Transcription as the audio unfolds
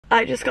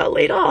I just got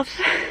laid off.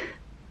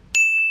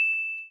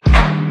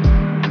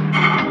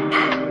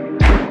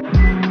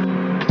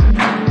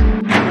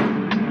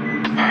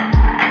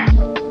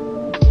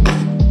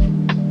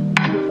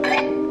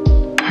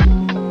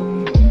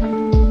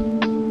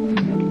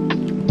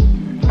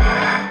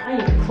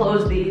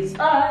 Close these.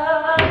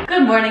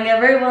 Good morning,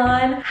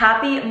 everyone.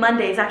 Happy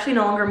Monday. It's actually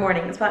no longer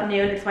morning. It's about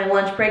noon. It's my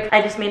lunch break.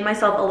 I just made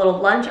myself a little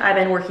lunch. I've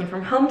been working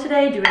from home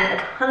today, doing a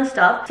ton of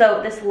stuff.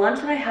 So this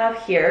lunch that I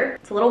have here,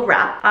 it's a little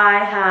wrap.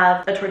 I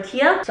have a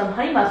tortilla, some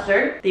honey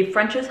mustard, the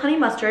French's honey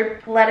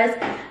mustard, lettuce,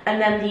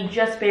 and then the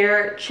Just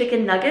Bare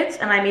chicken nuggets,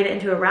 and I made it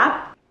into a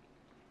wrap.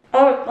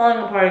 Oh, it's falling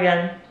apart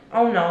again.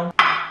 Oh no.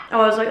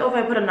 Oh, I was like, oh, if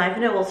I put a knife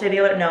in it, will it stay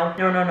together? No,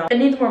 no, no, no. It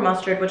needs more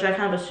mustard, which I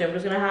kind of assumed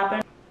was gonna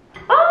happen.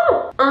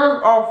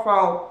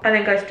 Oh, I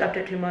think I stuffed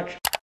it too much.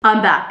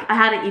 I'm back. I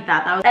had to eat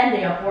that. That was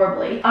ending up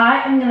horribly.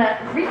 I am gonna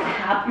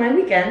recap my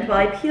weekend while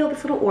I peel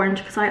this little orange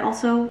because I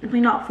also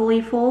am not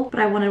fully full, but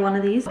I wanted one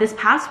of these. This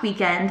past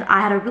weekend, I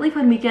had a really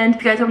fun weekend.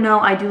 If you guys don't know,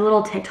 I do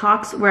little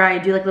TikToks where I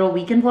do like little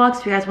weekend vlogs.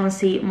 If you guys want to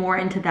see more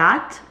into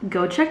that,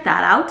 go check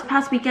that out. This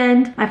past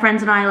weekend, my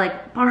friends and I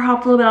like bar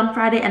hopped a little bit on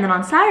Friday, and then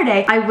on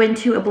Saturday, I went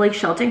to a Blake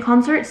Shelton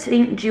concert.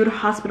 St. Jude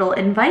Hospital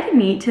invited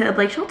me to a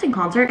Blake Shelton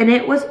concert, and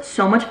it was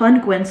so much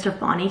fun. Gwen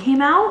Stefani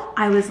came out.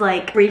 I was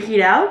like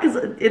freaking out because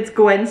it's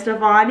Gwen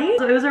Stefani.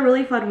 So it was a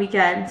really fun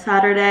weekend.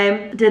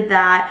 Saturday did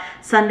that.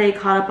 Sunday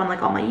caught up on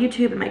like all my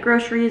YouTube and my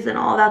groceries and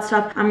all that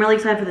stuff. I'm really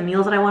excited for the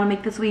meals that I want to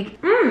make this week.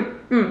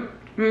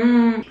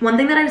 One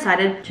thing that I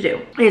decided to do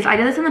is I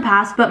did this in the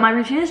past, but my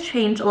routine has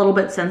changed a little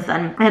bit since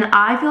then, and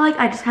I feel like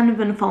I just kind of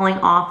been falling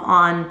off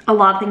on a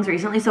lot of things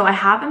recently. So I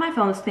have in my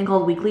phone this thing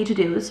called weekly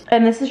to-dos,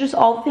 and this is just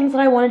all the things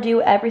that I want to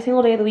do every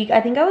single day of the week. I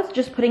think I was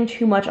just putting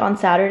too much on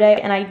Saturday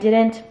and I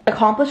didn't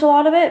accomplish a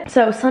lot of it.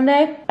 So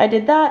Sunday I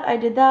did that, I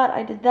did that,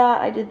 I did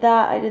that, I did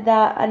that, I did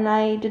that, and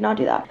I did not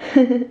do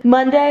that.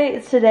 Monday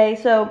is today,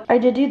 so I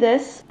did do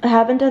this. I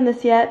haven't done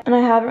this yet, and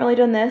I haven't really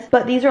done this,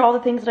 but these are all the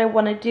things that I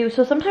want to do.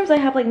 So sometimes I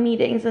have like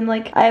meetings and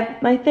like I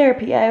have my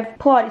therapy, I have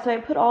Pilates, so I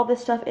put all this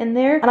stuff in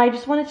there, and I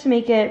just wanted to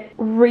make it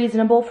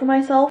reasonable for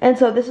myself. And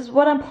so this is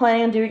what I'm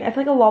planning on doing. I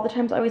feel like a lot of the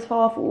times I always fall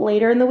off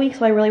later in the week,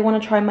 so I really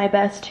want to try my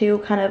best to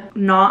kind of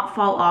not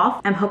fall off.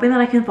 I'm hoping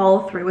that I can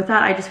follow through with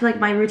that. I just feel like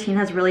my routine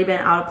has really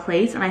been out of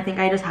place, and I think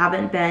I just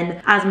haven't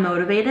been as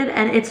motivated.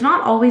 And it's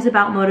not always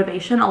about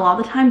motivation. A lot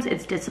of the times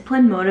it's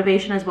discipline.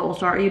 Motivation is what will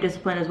start you,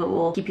 discipline is what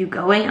will keep you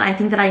going, and I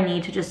think that I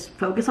need to just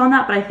focus on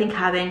that. But I think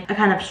having a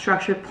kind of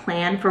structured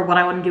plan for what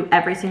I want to do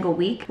every single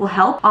week will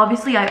help.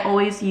 Obviously I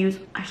always use,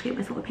 I actually gave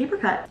myself a paper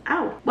cut.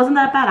 Ow, wasn't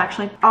that bad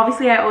actually.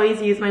 Obviously I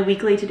always use my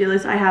weekly to-do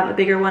list. I have a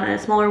bigger one and a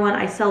smaller one.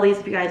 I sell these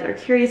if you guys are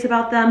curious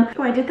about them.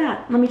 Oh, I did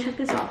that. Let me check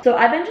this off. So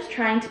I've been just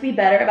trying to be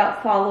better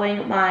about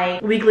following my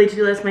weekly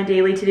to-do list, my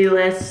daily to-do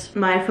list,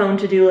 my phone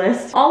to-do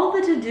list, all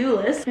of the to-do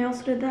lists. I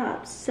also did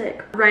that.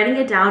 Sick. Writing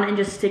it down and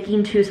just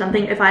sticking to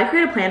something. If I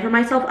create a plan for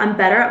myself, I'm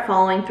better at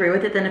following through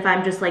with it than if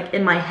I'm just like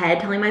in my head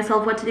telling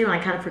myself what to do and I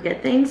kind of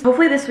forget things.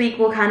 Hopefully this week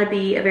will kind of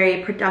be a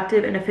very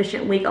productive and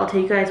efficient week. I'll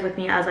take you guys with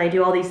me as I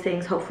do all these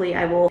things. Hopefully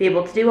I will be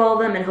able to do all of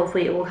them, and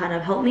hopefully it will kind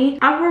of help me.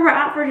 That's where we're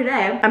at for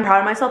today. I'm proud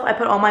of myself. I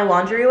put all my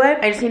laundry away.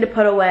 I just need to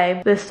put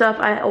away this stuff.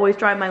 I always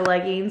dry my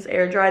leggings,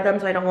 air dry them,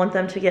 so I don't want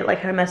them to get like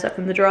kind of messed up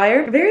from the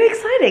dryer. Very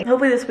exciting.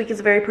 Hopefully this week is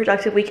a very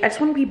productive week. I just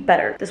want to be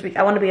better this week.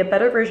 I want to be a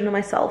better version of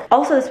myself.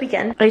 Also this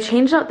weekend, I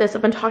changed out this.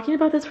 I've been talking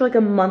about this for like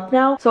a month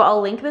now, so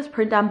I'll link this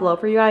print down below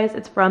for you guys.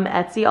 It's from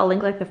Etsy. I'll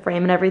link like the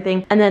frame and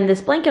everything. And then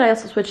this blanket, I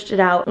also switched it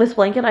out. This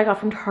blanket I got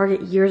from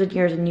Target years and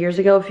years and years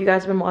ago. If you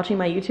guys have been watching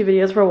my YouTube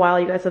videos for a while,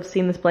 you guys have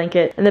seen this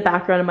blanket in the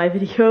background of my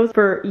videos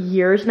for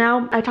years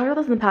now. I talked about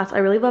this in the past. I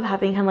really love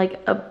having kind of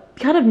like a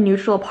kind of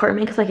neutral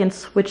apartment because I can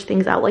switch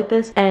things out like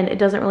this and it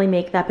doesn't really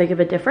make that big of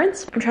a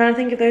difference. I'm trying to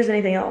think if there's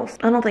anything else.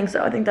 I don't think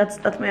so. I think that's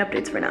my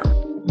updates for now.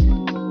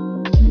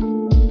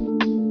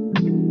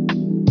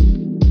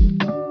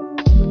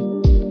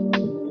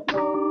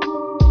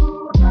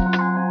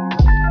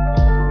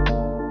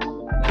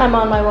 I'm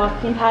on my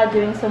walking pad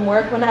doing some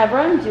work. Whenever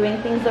I'm doing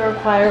things that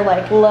require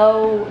like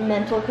low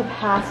mental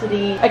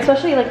capacity,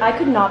 especially like I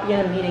could not be in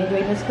a meeting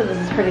doing this because this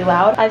is pretty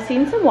loud. I've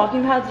seen some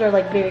walking pads that are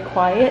like very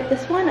quiet.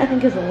 This one I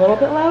think is a little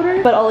bit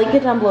louder, but I'll link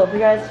it down below for you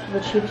guys. This is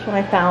the cheapest one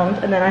I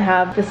found. And then I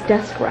have this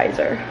desk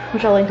riser,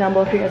 which I'll link down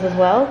below for you guys as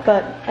well.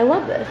 But I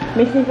love this. It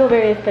makes me feel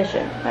very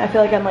efficient. I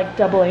feel like I'm like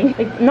doubling,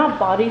 like not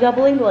body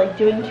doubling, but like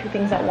doing two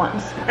things at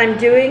once. I'm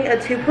doing a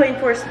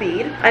 2.4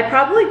 speed. I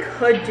probably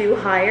could do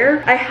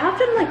higher. I have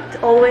done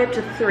like all the way up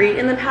to 3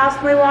 in the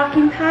past with my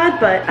walking pad,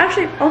 but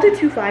actually I'll do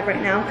 2.5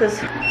 right now because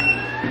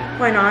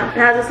why not? It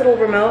has this little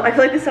remote. I feel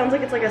like this sounds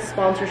like it's like a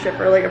sponsorship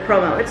or like a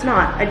promo. It's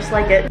not. I just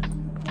like it.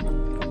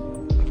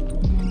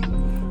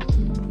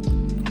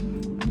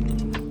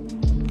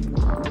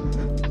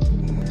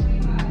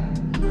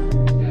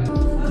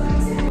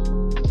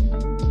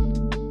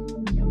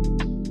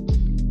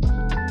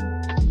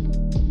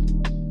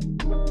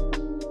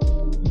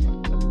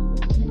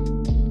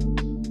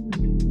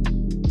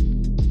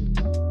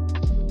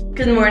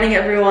 Good morning,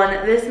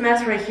 everyone. This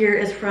mess right here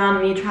is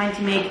from me trying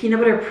to make peanut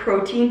butter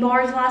protein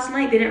bars last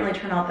night. They didn't really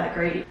turn out that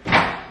great.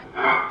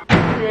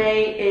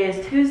 Today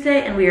is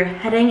Tuesday and we are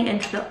heading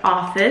into the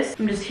office.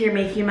 I'm just here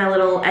making my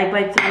little egg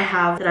bites that I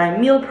have that I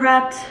meal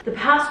prepped. The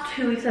past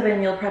 2 weeks I've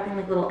been meal prepping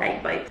like little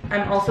egg bites.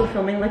 I'm also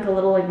filming like a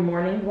little like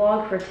morning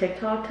vlog for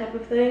TikTok type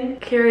of thing.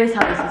 Curious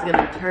how this is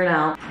gonna turn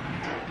out.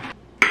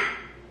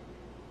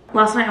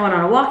 Last night I went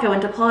on a walk. I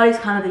went to Pilates,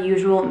 kind of the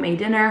usual, made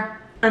dinner.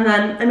 And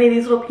then I made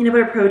these little peanut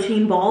butter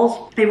protein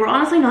balls. They were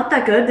honestly not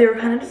that good. They were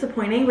kind of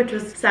disappointing, which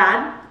was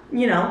sad.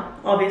 You know,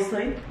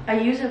 obviously. I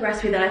used a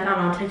recipe that I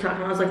found on TikTok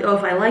and I was like, oh,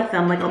 if I like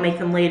them, like I'll make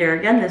them later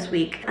again this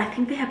week. I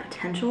think they have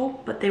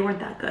potential, but they weren't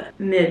that good.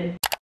 Mid.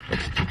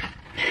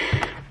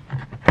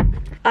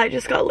 I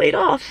just got laid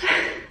off.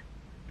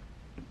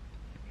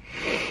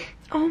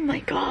 Oh my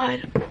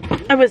God.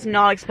 I was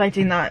not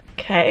expecting that.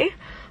 Okay.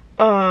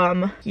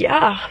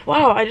 Yeah,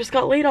 wow, I just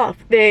got laid off.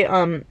 They,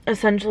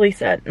 essentially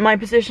said my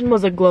position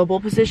was a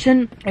global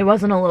position. It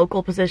wasn't a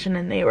local position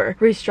and they were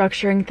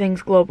restructuring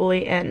things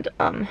globally and,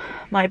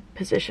 my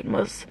position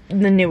was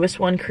the newest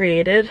one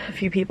created. A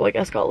few people, I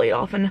guess, got laid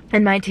off and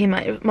my team,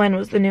 mine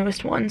was the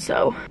newest one,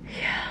 so,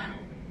 yeah.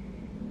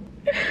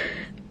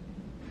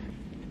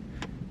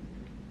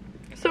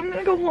 So I'm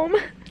gonna go home.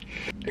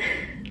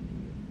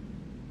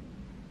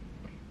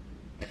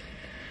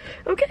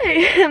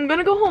 Okay, I'm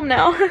gonna go home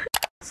now.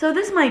 So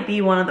this might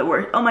be one of the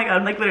worst. Oh my God,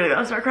 I'm like literally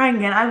gonna start crying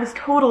again. I was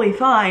totally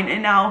fine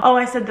and now, oh,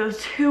 I said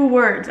those 2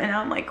 words and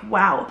now I'm like,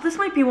 wow, this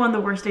might be one of the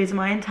worst days of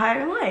my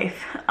entire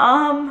life.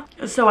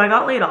 So I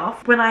got laid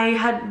off. When I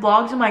had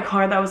vlogged in my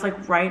car, that was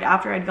like right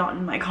after I'd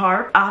gotten my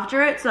car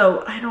after it,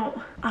 so I don't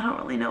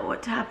really know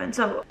what happened.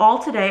 So all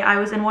today I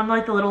was in one of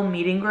like the little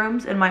meeting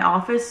rooms in my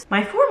office.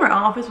 My former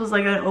office was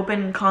like an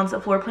open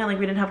concept floor plan, like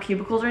we didn't have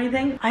cubicles or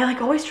anything. I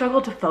like always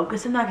struggled to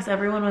focus in that because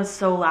everyone was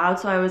so loud,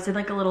 so I was in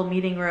like a little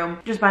meeting room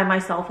just by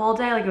myself all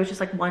day. Like it was just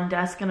like one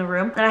desk in a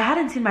room and I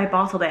hadn't seen my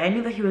boss all day. I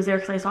knew that he was there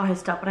because I saw his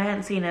stuff, but I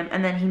hadn't seen him.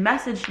 And then he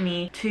messaged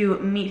me to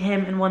meet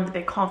him in one of the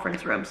big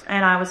conference rooms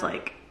and I was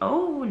like,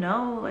 oh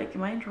no, like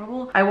am I in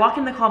trouble? I walk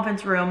in the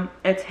conference room,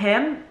 it's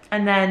him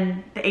and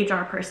then the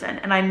HR person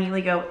and I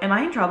immediately go, am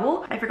I in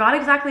trouble? I forgot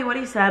exactly what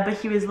he said, but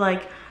he was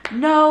like,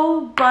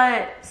 no,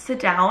 but sit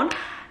down.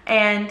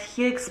 And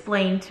he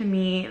explained to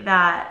me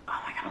that, oh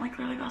my God, I'm like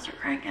literally about to start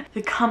crying again.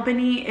 The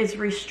company is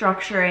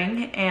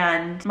restructuring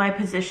and my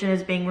position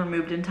is being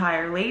removed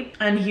entirely.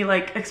 And he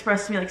like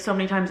expressed to me like so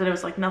many times that it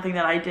was like nothing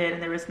that I did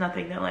and there was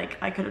nothing that like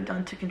I could have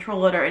done to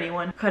control it or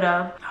anyone could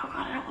have. Oh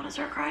God, I don't want to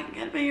start crying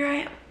again, but here I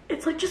am.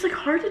 It's like just like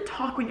hard to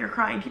talk when you're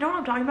crying. Do you know what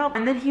I'm talking about?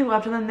 And then he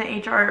left and then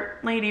the HR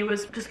lady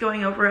was just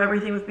going over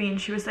everything with me and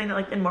she was saying that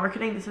like in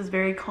marketing, this is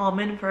very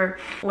common for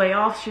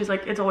layoffs. She was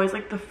like, it's always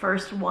like the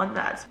first one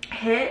that's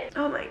hit.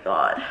 Oh my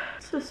God,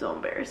 this is so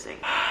embarrassing.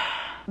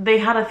 They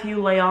had a few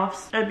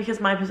layoffs and because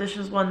my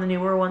position is one of the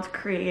newer ones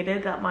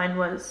created, that mine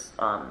was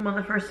one of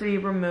the first to be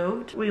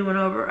removed. We went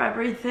over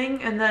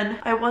everything and then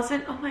I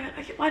wasn't, oh my God,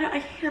 I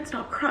can't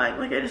stop crying.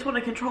 Like I just want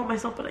to control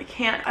myself, but I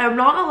can't. I'm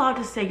not allowed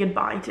to say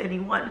goodbye to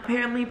anyone.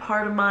 Apparently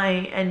part of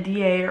my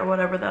NDA or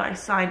whatever that I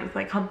signed with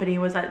my company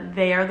was that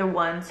they are the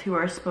ones who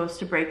are supposed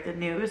to break the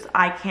news.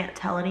 I can't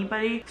tell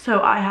anybody.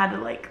 So I had to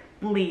like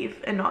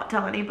leave and not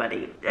tell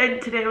anybody. And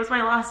today was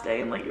my last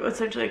day and like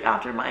essentially like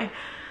after my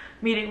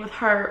meeting with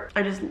her,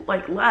 I just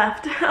like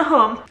left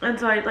and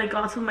so I like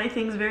got some of my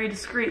things very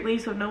discreetly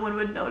so no one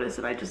would notice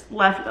and I just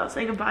left without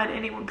saying goodbye to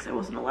anyone because I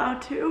wasn't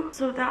allowed to.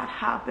 So that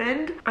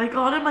happened. I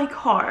got in my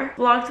car,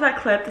 vlogged that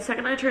clip. The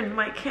second I turned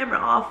my camera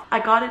off, I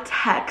got a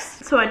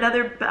text. So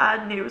another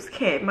bad news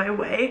came my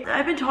way.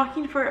 I've been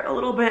talking for a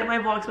little bit in my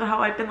vlogs about how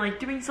I've been like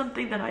doing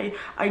something that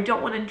I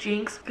don't want to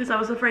jinx because I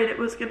was afraid it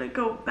was gonna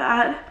go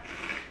bad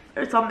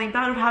or something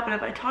bad would happen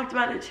if I talked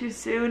about it too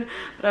soon,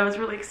 but I was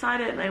really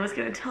excited and I was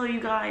gonna tell you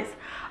guys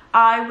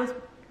I was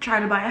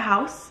trying to buy a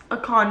house, a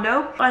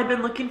condo. I'd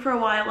been looking for a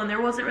while and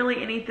there wasn't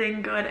really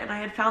anything good and I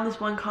had found this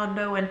one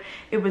condo and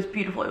it was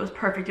beautiful, it was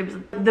perfect. It was,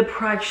 the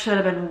price should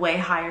have been way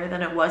higher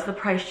than it was. The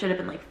price should have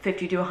been like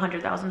 $50,000 to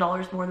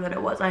 $100,000 more than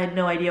it was. I had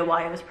no idea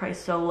why it was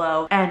priced so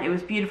low and it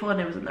was beautiful and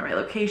it was in the right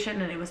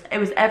location and it was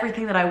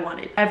everything that I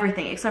wanted.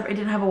 Everything except it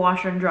didn't have a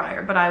washer and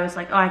dryer, but I was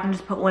like, oh, I can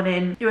just put one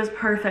in. It was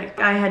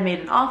perfect. I had made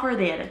an offer,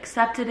 they had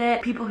accepted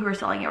it. People who were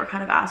selling it were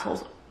kind of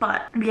assholes.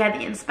 But we had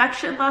the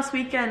inspection last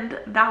weekend.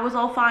 That was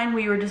all fine.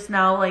 We were just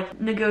now like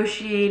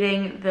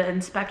negotiating the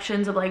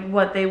inspections of like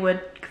what they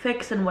would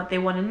fix and what they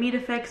wanted me to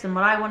fix and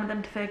what I wanted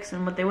them to fix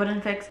and what they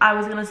wouldn't fix. I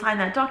was gonna sign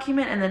that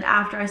document and then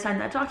after I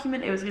signed that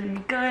document, it was gonna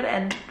be good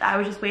and I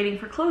was just waiting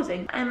for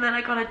closing. And then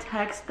I got a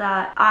text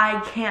that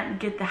I can't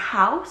get the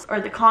house or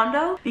the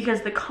condo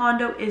because the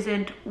condo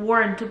isn't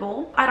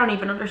warrantable. I don't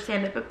even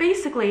understand it, but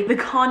basically the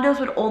condos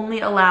would only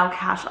allow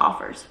cash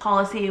offers.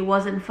 Policy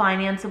wasn't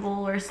financeable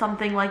or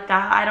something like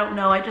that. I don't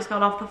know. I just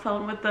got off the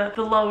phone with the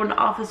loan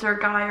officer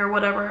guy or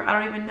whatever. I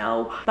don't even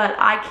know. But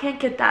I can't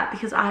get that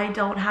because I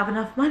don't have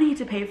enough money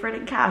to pay pay for it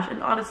in cash.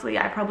 And honestly,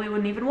 I probably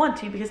wouldn't even want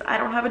to because I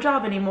don't have a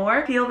job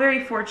anymore. I feel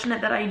very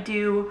fortunate that I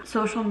do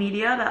social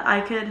media, that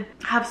I could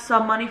have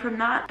some money from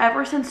that.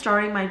 Ever since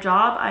starting my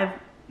job, I've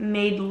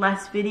made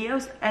less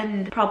videos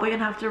and probably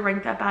gonna have to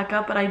rank that back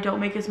up, but I don't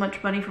make as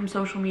much money from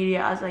social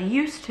media as I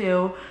used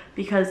to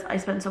because I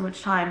spend so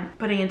much time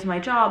putting into my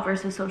job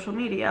versus social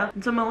media.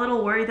 And so I'm a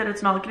little worried that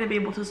it's not gonna be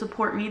able to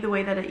support me the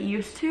way that it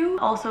used to.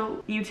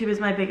 Also, YouTube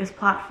is my biggest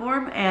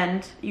platform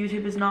and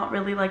YouTube is not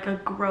really like a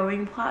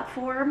growing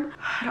platform.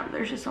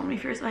 There's just so many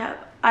fears I have.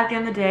 At the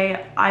end of the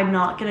day, I'm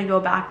not gonna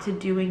go back to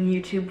doing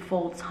YouTube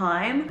full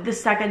time. The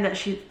second that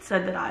she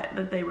said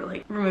that they were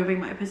like removing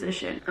my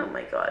position. Oh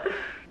my God.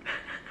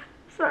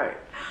 Sorry.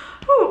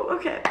 Whew,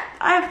 okay.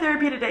 I have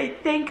therapy today,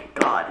 thank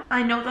God.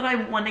 I know that I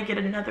want to get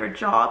another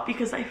job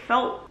because I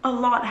felt a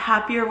lot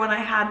happier when I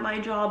had my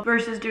job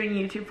versus doing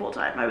YouTube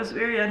full-time. I was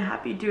very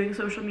unhappy doing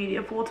social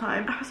media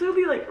full-time. I was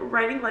really like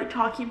writing like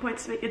talking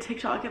points to make a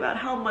TikTok about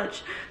how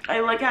much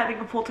I like having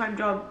a full-time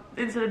job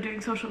instead of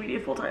doing social media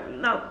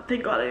full-time. No,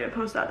 thank God I didn't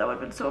post that. That would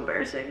have been so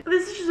embarrassing.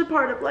 This is just a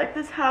part of life.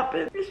 This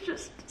happens. It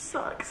just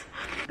sucks.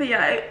 But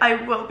yeah, I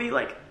will be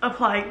like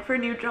applying for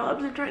new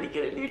jobs and trying to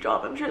get a new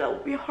job. I'm sure that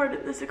will be hard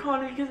in this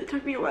economy because it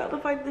took me a while to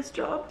find this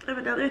job. I have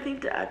another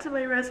thing to add to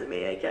my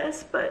resume, I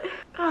guess, but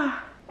sorry,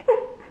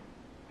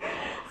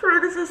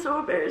 this is so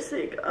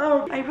embarrassing.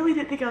 I really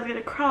didn't think I was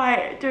gonna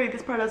cry during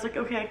this part. I was like,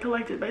 okay, I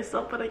collected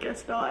myself, but I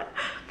guess not.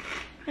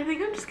 I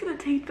think I'm just gonna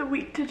take the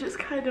week to just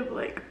kind of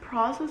like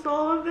process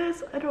all of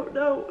this. I don't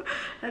know.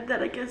 And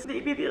then I guess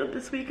maybe the end of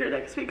this week or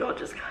next week I'll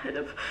just kind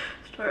of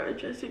start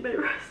adjusting my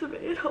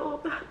resume and all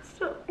of that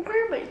stuff.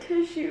 Where are my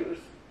tissues?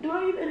 Do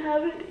I even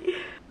have any?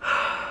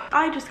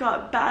 I just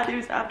got bad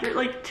news after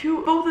like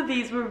both of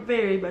these were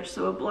very much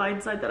so a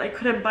blindside that I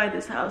couldn't buy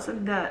this house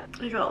and that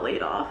I got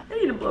laid off. I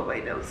need to blow my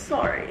nose,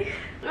 sorry.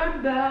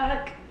 I'm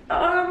back.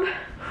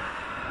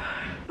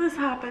 This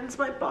happens.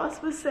 My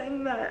boss was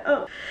saying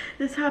that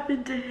this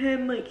happened to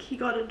him, like he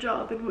got a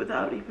job and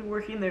without even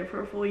working there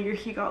for a full year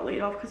he got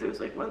laid off because it was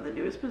like one of the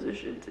newest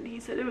positions, and he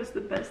said it was the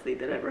best thing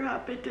that ever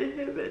happened to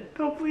him, and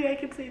hopefully I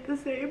can say the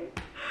same.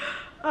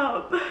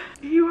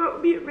 He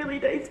wrote me a really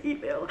nice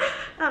email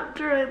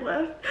after I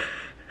left.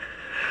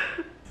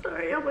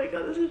 Sorry, oh my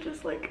God, this is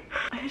just like,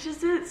 I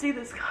just didn't see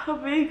this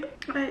coming.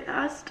 I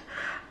asked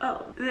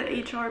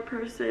the HR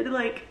person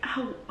like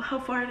how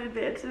far in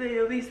advance do they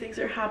know these things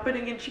are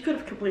happening, and she could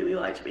have completely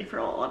lied to me for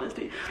all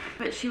honesty,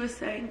 but she was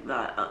saying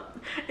that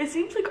it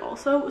seems like,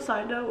 also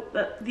side note,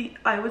 that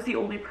I was the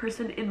only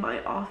person in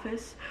my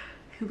office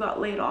who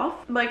got laid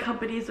off. My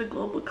company is a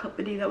global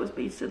company that was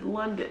based in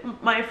London.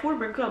 My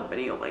former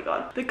company, oh my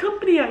God, the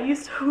company I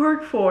used to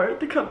work for,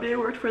 the company I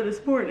worked for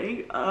this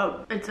morning,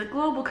 it's a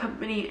global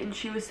company, and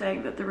she was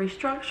saying that the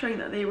restructuring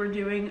that they were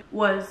doing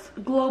was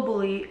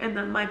globally, and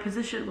then my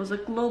position was a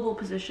global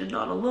position,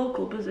 not a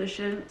local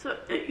position. So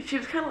she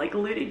was kind of like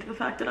alluding to the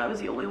fact that I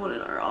was the only one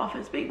in our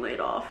office being laid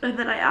off. And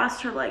then I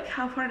asked her like,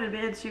 how far in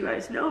advance do you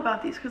guys know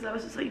about these? Because I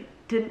was just like,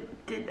 did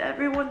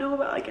everyone know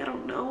about, like, I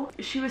don't know.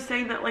 She was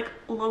saying that like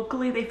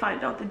locally they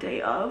find out the day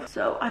of,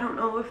 so I don't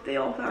know if they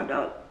all found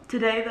out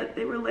today that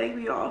they were laying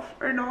me off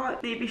or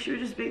not. Maybe she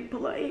was just being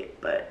polite,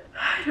 but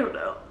I don't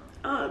know.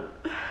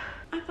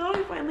 I thought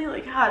I finally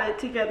like had it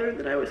together and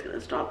that I was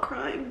gonna stop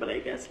crying, but I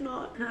guess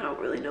not. And I don't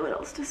really know what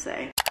else to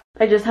say.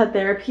 I just had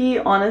therapy.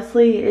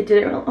 Honestly, it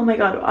didn't really, oh my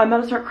God, I'm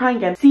about to start crying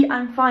again. See,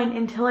 I'm fine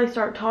until I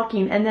start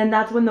talking, and then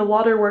that's when the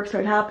waterworks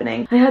start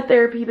happening. I had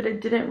therapy, but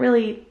it didn't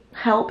really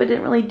help. It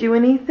didn't really do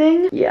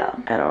anything. Yeah,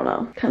 I don't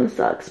know, kind of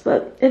sucks,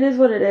 but it is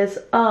what it is.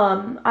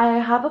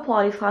 I have a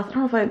Pilates class. I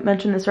don't know if I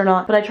mentioned this or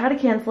not, but I tried to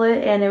cancel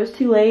it and it was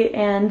too late,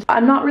 and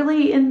I'm not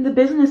really in the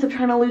business of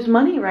trying to lose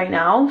money right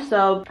now,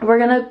 so we're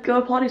gonna go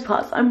to Pilates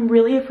class. I'm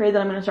really afraid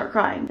that I'm gonna start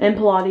crying in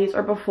Pilates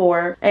or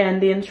before,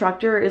 and the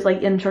instructor is like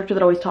an instructor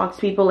that always talks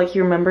to people, like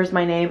he remembers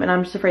my name, and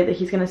I'm just afraid that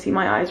he's gonna see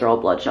my eyes are all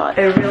bloodshot.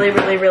 I really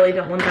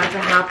don't want that to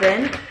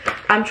happen.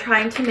 I'm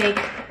trying to make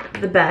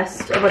the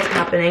best of what's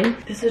happening.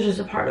 This is just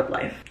a part of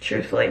life,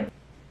 truthfully.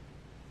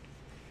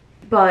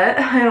 But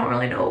I don't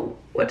really know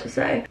what to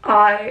say.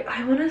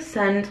 I want to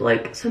send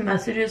like some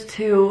messages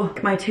to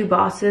my two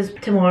bosses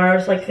tomorrow,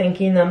 just like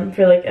thanking them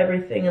for like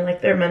everything and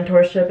like their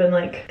mentorship, and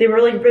like they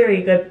were like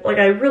very good. Like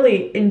I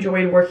really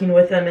enjoyed working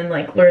with them and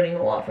like learning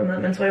a lot from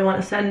them, and so I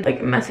want to send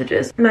like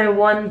messages. My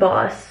one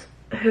boss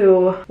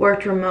who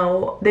worked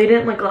remote, they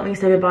didn't like let me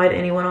say goodbye to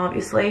anyone,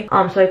 obviously,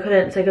 so I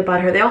couldn't say goodbye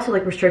to her. They also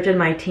like restricted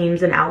my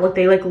Teams and Outlook.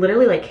 They like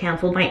literally like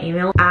canceled my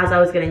email as I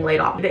was getting laid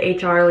off. The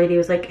HR lady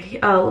was like,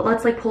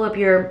 let's like pull up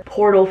your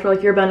portal for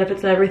like your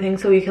benefits and everything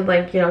so you can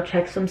like, you know,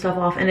 check some stuff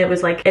off. And it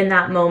was like in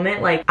that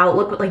moment, like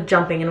Outlook was like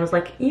jumping and was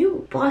like,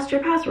 you lost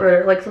your password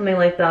or like something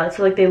like that.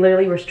 So like they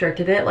literally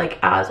restricted it like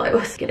as I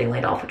was getting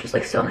laid off, which was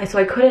like so nice. So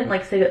I couldn't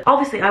like say good.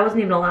 Obviously I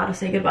wasn't even allowed to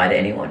say goodbye to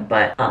anyone,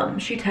 but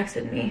she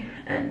texted me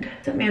and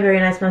sent me a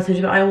very nice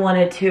message, but I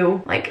wanted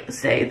to like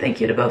say thank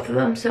you to both of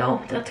them,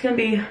 so that's gonna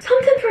be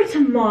something for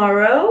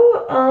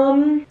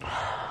tomorrow.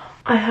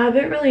 I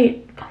haven't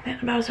really, oh man,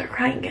 I'm about to start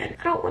crying again.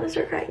 I don't want to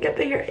start crying again,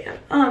 but here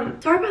I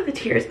am. Sorry about the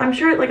tears. I'm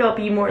sure like I'll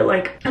be more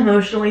like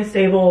emotionally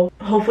stable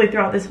hopefully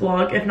throughout this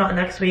vlog, if not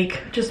next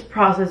week. Just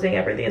processing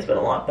everything has been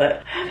a lot,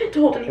 but I haven't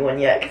told anyone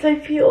yet because I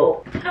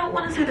don't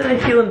want to say that I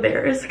feel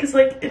embarrassed because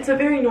like it's a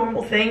very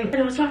normal thing. And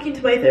I was talking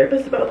to my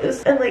therapist about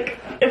this, and like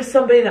if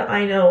somebody that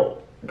I know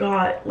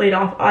got laid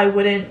off, I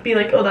wouldn't be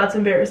like, oh, that's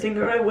embarrassing,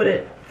 or I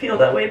wouldn't feel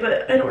that way.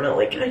 But I don't know,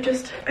 like I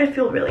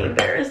feel really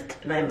embarrassed,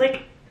 and I'm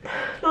like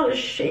not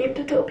ashamed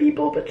to tell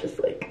people, but just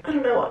like, I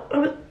don't know.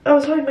 I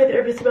was talking to my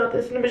therapist about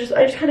this, and I just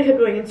kind of kept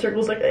going in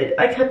circles. Like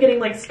I kept getting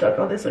like stuck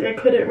on this. Like I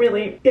couldn't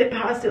really get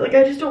past it. Like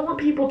I just don't want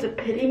people to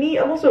pity me.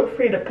 I'm also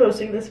afraid of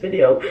posting this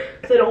video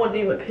because I don't want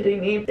anyone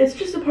pitying me. It's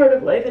just a part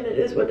of life, and it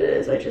is what it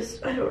is.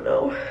 I don't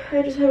know.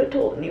 I just haven't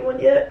told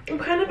anyone yet. I've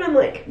kind of been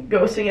like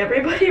ghosting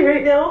everybody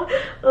right now.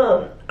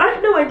 I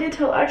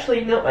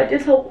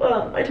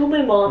told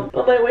my mom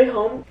on my way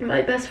home.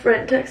 My best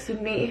friend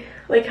texted me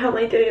like how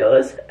my day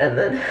was, and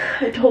then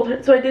I told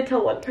her, so I did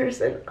tell one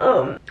person,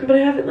 but I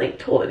haven't like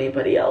told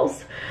anybody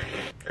else,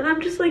 and I'm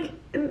just like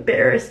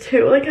embarrassed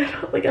too. Like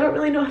I don't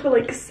really know how to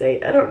like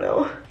say, I don't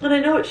know. And I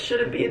know it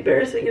shouldn't be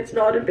embarrassing. It's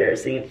not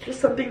embarrassing. It's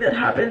just something that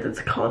happens. It's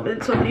common.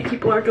 So many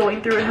people are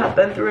going through it, have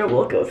been through it,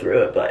 will go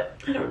through it, but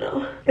I don't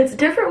know. It's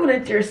different when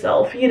it's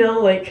yourself, you know,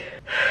 like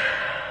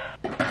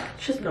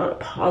it's just not a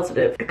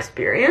positive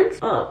experience.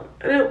 And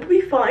it'll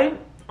be fine.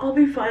 I'll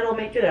be fine, I'll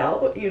make it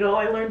out. You know,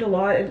 I learned a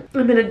lot, and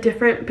I'm in a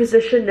different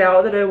position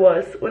now than I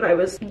was when I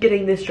was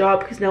getting this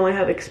job because now I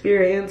have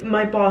experience.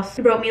 My boss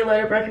wrote me a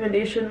letter of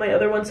recommendation. My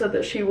other one said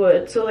that she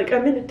would. So like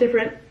I'm in a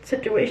different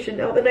situation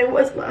now than I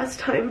was last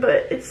time,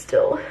 but it's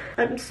still,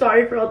 I'm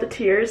sorry for all the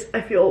tears.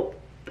 I feel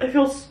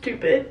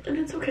stupid, and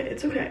it's okay.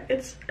 It's okay.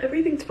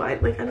 Everything's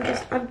fine. Like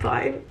I'm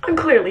fine. I'm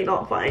clearly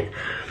not fine.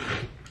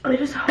 I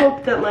just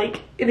hope that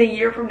like in a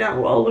year from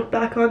now I'll look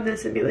back on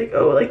this and be like,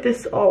 oh, like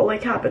this all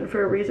like happened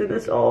for a reason.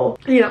 This all,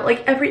 you know,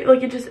 like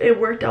it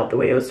worked out the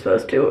way it was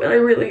supposed to, and I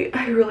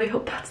really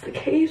hope that's the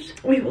case.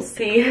 We will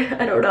see.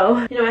 I don't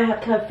know. You know, I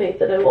have to have faith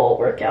that it will all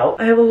work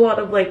out. I have a lot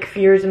of like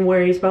fears and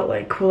worries about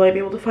like, will I be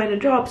able to find a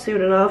job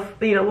soon enough?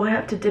 You know, will I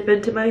have to dip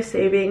into my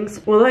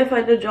savings? Will I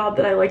find a job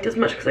that I liked as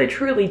much? Because I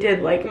truly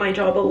did like my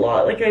job a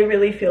lot. Like I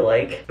really feel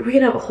like we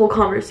can have a whole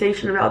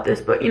conversation about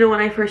this, but you know, when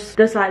I first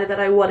decided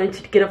that I wanted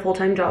to get a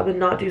full-time job and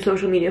not do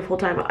social media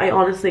full-time, I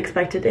honestly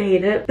expected to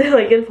hate it.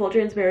 Like in full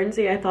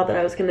transparency, I thought that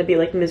I was going to be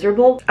like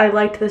miserable. I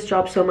liked this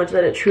job so much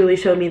that it truly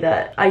showed me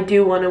that I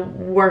do want to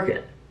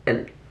work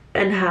and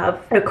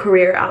have a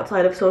career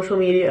outside of social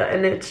media,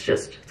 and it's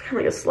kind of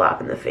like a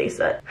slap in the face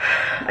that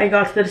I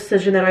got to the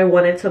decision that I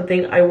wanted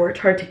something. I worked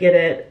hard to get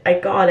it. I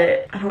got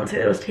it. I don't want to say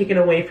that it was taken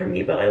away from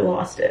me, but I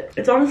lost it.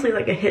 It's honestly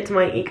like a hit to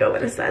my ego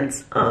in a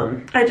sense.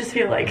 I just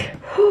feel like,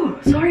 whew,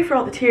 sorry for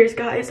all the tears,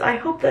 guys. I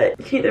hope that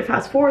you can either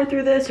fast forward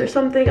through this or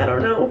something. I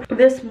don't know.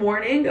 This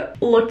morning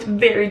looked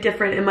very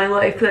different in my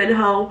life than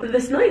how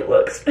this night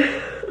looks.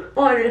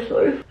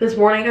 Honestly, this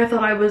morning I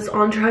thought I was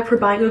on track for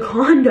buying a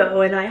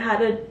condo, and I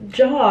had a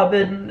job,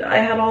 and I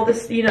had all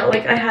this, you know,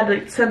 like I had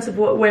a sense of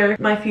where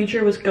my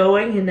future was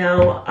going, and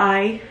now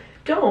I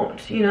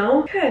don't, you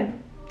know? Okay,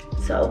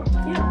 so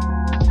yeah.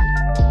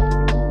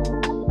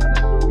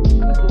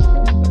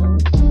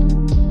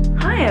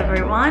 Hi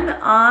everyone,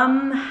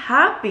 I'm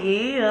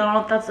happy, I don't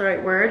know if that's the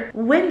right word,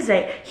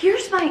 Wednesday.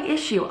 Here's my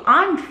issue,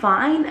 I'm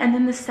fine, and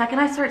then the second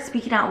I start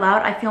speaking out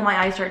loud, I feel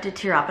my eyes start to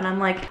tear up, and I'm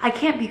like, I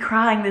can't be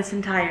crying this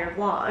entire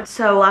vlog.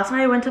 So last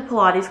night I went to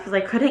Pilates because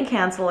I couldn't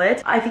cancel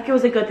it. I think it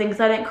was a good thing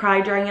because I didn't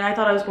cry during it. I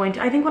thought I was going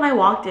to. I think when I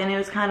walked in, it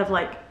was kind of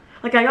like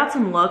I got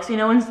some looks, you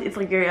know, when it's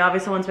like very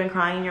obvious someone's been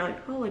crying and you're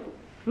like, oh, like,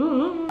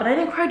 but I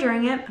didn't cry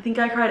during it. I think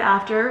I cried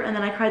after, and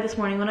then I cried this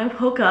morning when I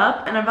woke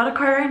up, and I'm about to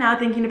cry right now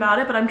thinking about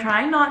it, but I'm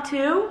trying not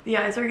to. The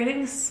eyes are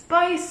getting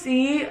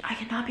spicy. I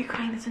cannot be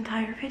crying this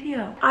entire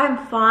video. I'm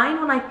fine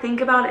when I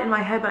think about it in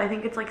my head, but I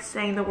think it's like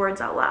saying the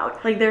words out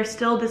loud. Like there's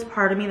still this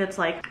part of me that's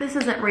like, this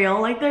isn't real.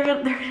 Like they're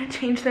gonna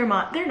change their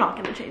mind. They're not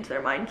gonna change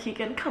their mind,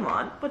 Keegan. Come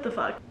on, what the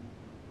fuck?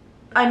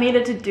 I made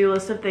a to-do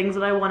list of things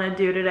that I want to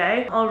do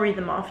today. I'll read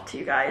them off to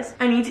you guys.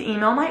 I need to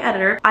email my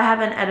editor. I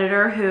have an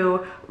editor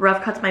who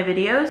rough cuts my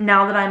videos.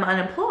 Now that I'm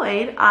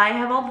unemployed, I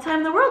have all the time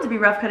in the world to be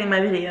rough cutting my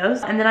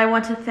videos. And then I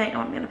want to thank, oh,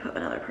 I'm gonna put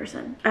another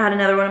person. I had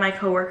another one of my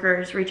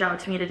coworkers reach out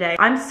to me today.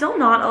 I'm still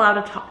not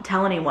allowed to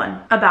tell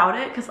anyone about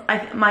it because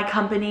my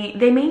company,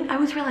 I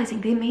was realizing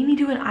they made me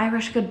do an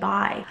Irish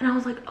goodbye. And I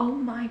was like, oh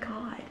my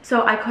God.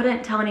 So I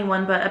couldn't tell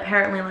anyone, but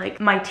apparently like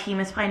my team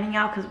is finding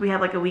out because we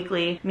have like a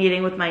weekly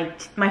meeting with my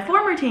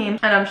former team,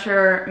 and I'm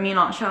sure me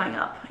not showing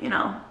up, you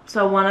know.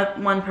 So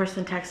one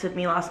person texted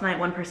me last night,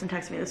 one person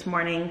texted me this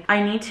morning.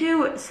 I need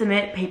to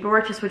submit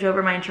paperwork to switch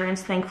over my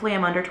insurance. Thankfully,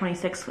 I'm under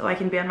 26, so I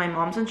can be on my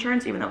mom's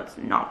insurance, even though it's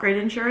not great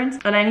insurance.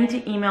 And I need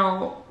to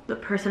email the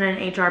person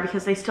in HR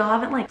because they still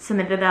haven't like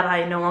submitted that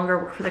I no longer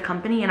work for the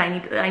company, and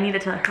I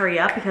needed to hurry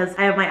up because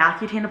I have my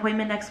Accutane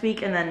appointment next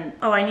week, and then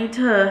I need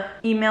to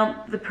email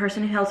the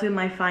person who helps me with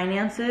my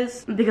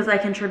finances because I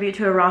contribute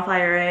to a Roth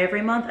IRA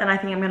every month, and I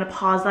think I'm gonna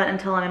pause that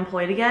until I'm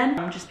employed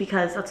again, just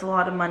because that's a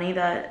lot of money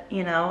that,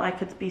 you know, I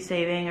could be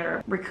saving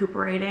or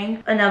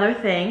recuperating. Another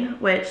thing,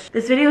 which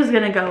this video is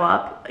gonna go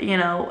up, you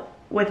know,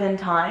 within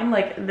time.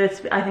 Like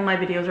this, I think my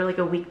videos are like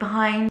a week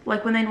behind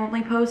like when they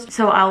normally post,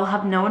 so I'll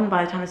have known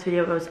by the time this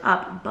video goes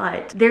up,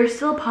 but there's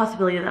still a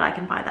possibility that I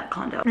can buy that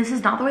condo. This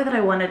is not the way that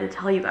I wanted to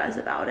tell you guys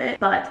about it,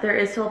 but there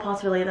is still a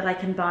possibility that I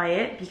can buy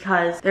it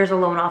because there's a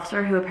loan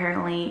officer who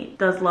apparently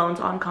does loans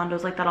on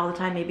condos like that all the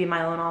time. Maybe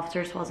my loan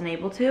officer just wasn't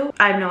able to.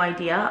 I have no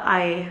idea.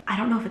 I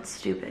don't know if it's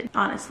stupid,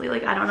 honestly.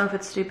 Like, I don't know if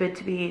it's stupid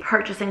to be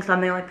purchasing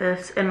something like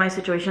this in my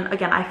situation.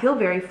 Again, I feel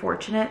very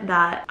fortunate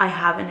that I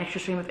have an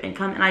extra stream of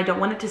income, and I don't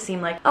want it to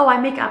seem like, oh, I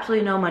make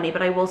absolutely no money,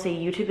 but I will say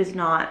YouTube is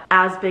not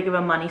as big of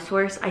a money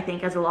source, I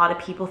think, as a lot of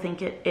people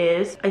think it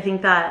is. I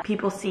think that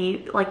people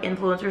see like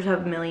influencers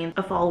have millions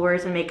of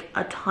followers and make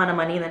a ton of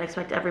money and then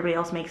expect everybody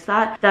else makes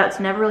that. That's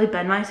never really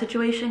been my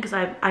situation because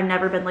I've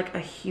never been like a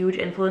huge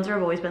influencer.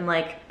 I've always been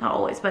like, not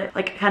always, but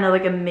like kind of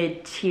like a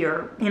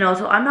mid-tier, you know,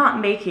 so I'm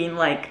not making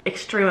like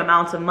extreme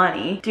amounts of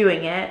money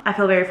doing it. I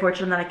feel very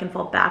fortunate that I can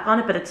fall back on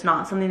it, but it's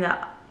not something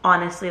that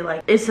honestly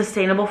like is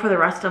sustainable for the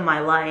rest of my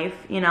life.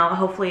 You know,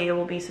 hopefully it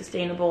will be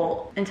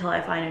sustainable until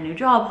I find a new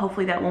job.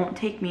 Hopefully that won't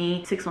take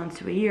me 6 months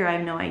to a year. I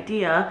have no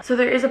idea. So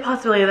there is a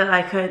possibility that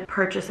I could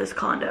purchase this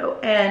condo,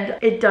 and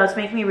it does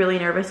make me really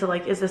nervous of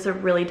like, is this a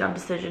really dumb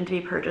decision to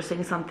be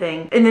purchasing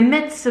something in the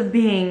midst of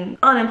being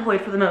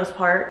unemployed for the most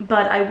part?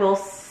 But I will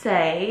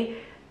say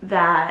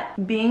that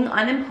being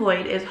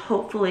unemployed is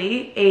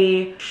hopefully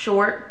a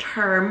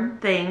short-term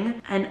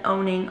thing and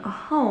owning a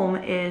home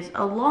is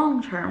a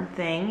long-term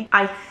thing.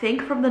 I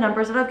think from the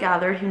numbers that I've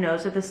gathered, who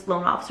knows if this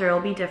loan officer will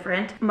be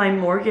different, my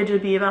mortgage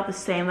would be about the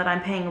same that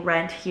I'm paying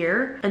rent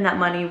here, and that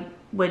money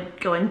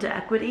would go into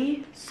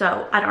equity.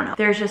 So I don't know.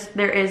 There's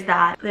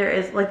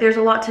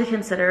a lot to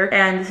consider,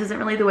 and this isn't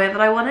really the way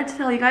that I wanted to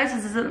tell you guys.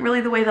 This isn't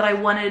really the way that I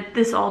wanted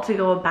this all to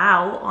go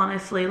about,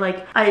 honestly.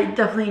 Like, I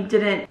definitely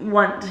didn't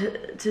want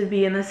to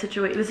be in this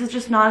situation. This is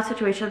just not a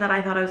situation that I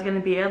thought I was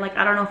gonna be in. Like,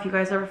 I don't know if you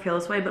guys ever feel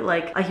this way, but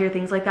like I hear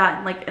things like that,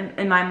 and like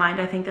in my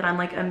mind I think that I'm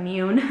like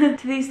immune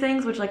to these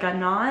things, which like I'm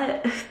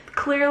not.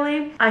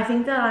 Clearly, I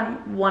think that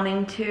I'm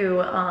wanting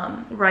to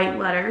write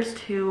letters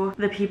to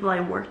the people I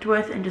worked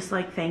with and just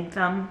like thank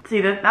them. See,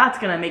 that's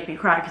gonna make me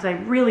cry because I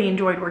really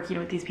enjoyed working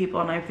with these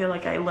people, and I feel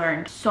like I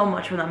learned so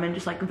much from them and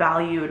just like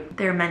valued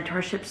their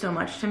mentorship so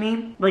much to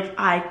me. Like,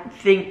 I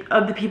think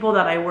of the people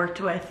that I worked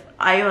with,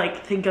 I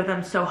like think of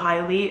them so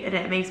highly, and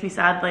it makes me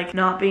sad like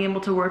not being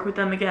able to work with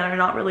them again, or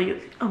not really.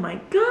 Oh my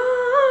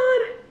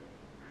god,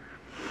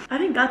 I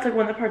think that's like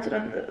one of the parts that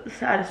I'm the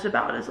saddest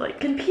about, is like,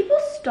 can people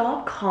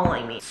stop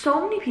calling me?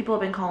 So many people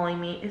have been calling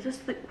me. Is this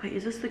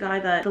the guy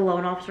that, the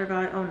loan officer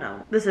guy? Oh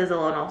no, this is the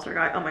loan officer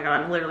guy. Oh my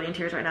god, I'm literally in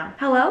tears right now.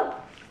 Hello?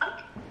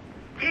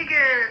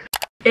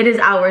 It is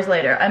hours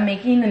later. I'm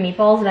making the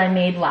meatballs that I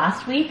made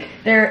last week.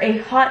 They're a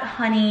hot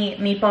honey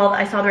meatball.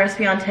 I saw the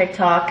recipe on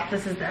TikTok.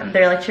 This is them.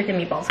 They're like chicken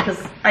meatballs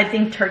because I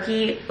think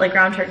turkey, like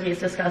ground turkey, is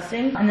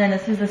disgusting. And then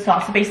this is the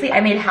sauce. So basically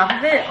I made half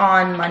of it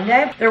on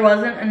Monday. There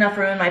wasn't enough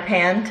room in my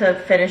pan to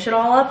finish it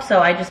all up, so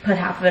I just put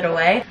half of it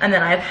away. And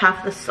then I have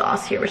half the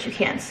sauce here, which you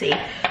can't see.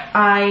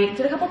 I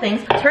did a couple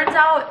things. Turns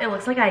out it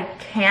looks like I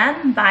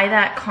can buy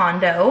that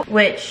condo,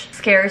 which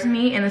scares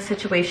me in the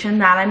situation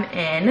that I'm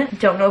in.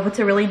 Don't know if it's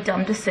a really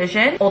dumb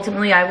decision.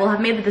 Ultimately, I will have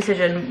made the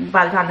decision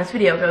by the time this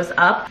video goes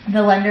up.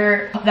 The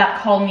lender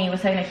that called me was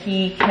saying that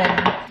he can,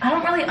 I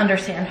don't really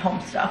understand home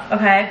stuff,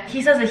 okay?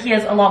 He says that he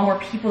has a lot more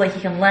people that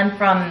he can lend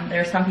from.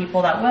 There's some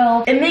people that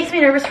will. It makes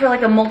me nervous for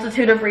like a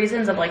multitude of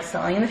reasons of like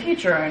selling in the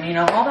future and, you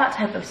know, all that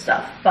type of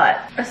stuff. But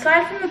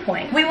aside from the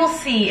point, we will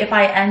see if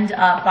I end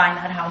up buying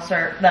that house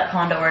or that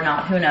condo or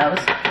not, who knows.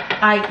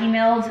 I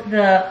emailed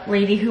the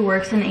lady who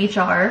works in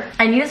HR.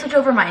 I need to switch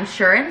over my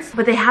insurance,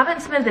 but they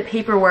haven't submitted the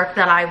paperwork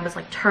that I was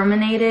like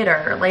terminated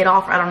or laid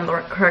off. I don't know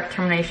the correct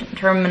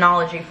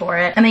terminology for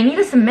it. And they need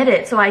to submit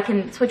it so I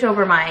can switch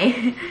over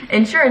my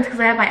insurance, because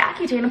I have my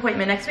Accutane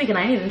appointment next week and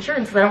I need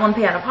insurance because I don't want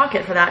to pay out of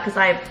pocket for that, because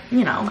I,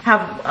 you know,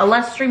 have a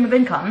less stream of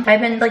income.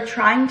 I've been like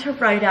trying to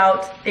write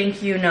out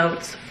thank you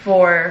notes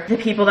for the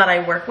people that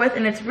I work with,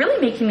 and it's really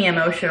making me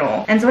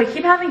emotional. And so I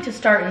keep having to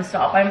start and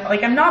stop.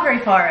 I'm not very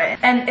far in.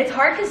 And it's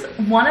hard because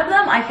one of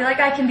them, I feel like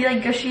I can be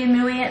like gushy and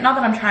mooey, not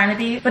that I'm trying to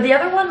be, but the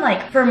other one,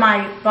 like for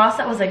my boss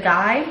that was a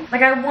guy,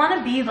 like I want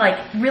to be like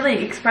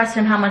really express to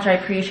him how much I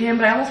appreciate him,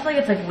 but I almost feel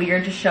like it's like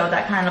weird to show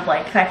that kind of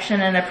like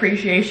affection and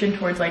appreciation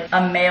towards like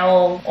a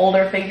male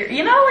older figure,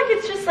 you know, like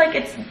it's just like,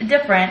 it's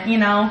different, you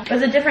know,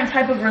 it's a different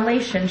type of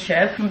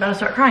relationship. I'm about to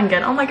start crying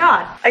again. Oh my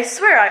god, I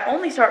swear I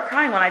only start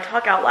crying when I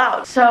talk out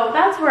loud. So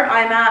that's where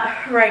I'm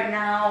at right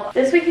now.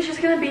 This week is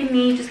just gonna be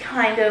me just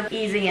kind of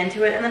easing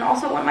into it. And then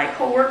also one of my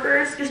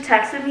coworkers just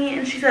texted me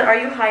and she said, are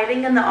you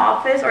hiding in the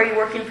office or are you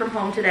working from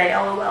home today,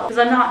 LOL? Because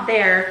I'm not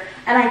there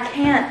and I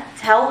can't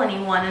tell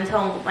anyone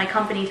until my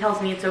company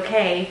tells me it's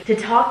okay to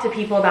talk to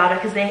people about it,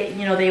 because they,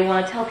 you know, they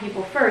want to tell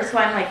people first. So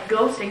I'm like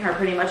ghosting her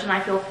pretty much and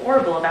I feel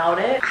horrible about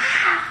it.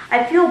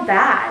 I feel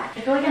bad.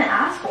 I feel like an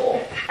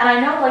asshole. And I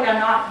know like I'm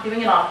not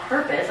doing it on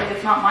purpose. Like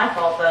it's not my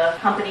fault the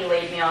company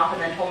laid me off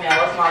and then told me I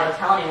wasn't allowed to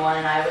tell anyone,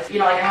 and I was, you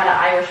know, like I had an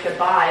Irish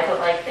goodbye, but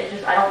like it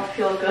just, I don't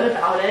feel good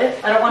about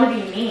it. I don't want to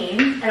be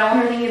mean. I don't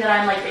want her thinking that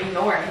I'm like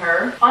ignoring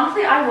her.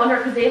 Honestly, I wonder,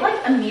 because they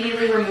like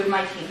immediately removed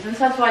my teams and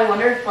stuff, so I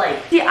wonder if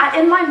like, see,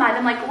 in my mind,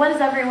 I'm like, what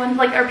is everyone,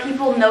 like, are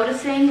people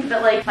noticing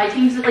that like my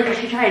teams, like if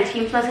she tried to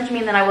teams message me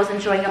and then I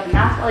wasn't showing up in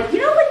that, like, you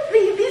know, like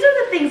these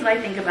are the things that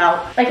I think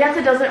about. I guess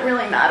it doesn't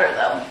really matter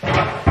though,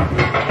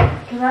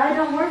 because I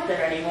don't work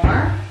there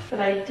anymore. But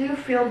I do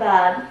feel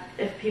bad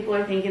if people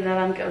are thinking that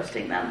I'm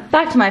ghosting them.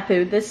 Back to my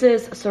food. This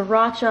is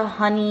sriracha,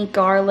 honey,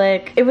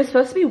 garlic. It was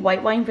supposed to be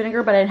white wine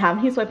vinegar, but I didn't have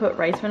any, so I put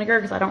rice vinegar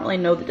because I don't really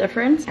know the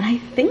difference. And I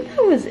think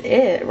that was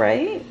it,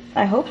 right?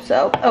 I hope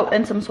so. Oh,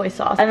 and some soy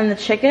sauce. And then the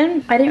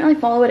chicken, I didn't really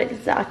follow it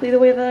exactly the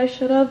way that I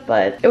should have,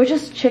 but it was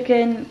just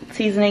chicken,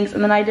 seasonings,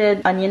 and then I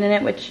did onion in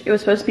it, which it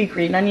was supposed to be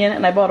green onion,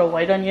 and I bought a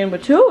white onion,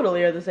 which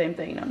totally are the same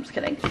thing. No, I'm just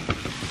kidding.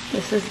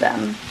 This is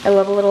them. I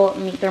love a little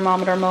meat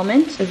thermometer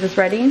moment. Is this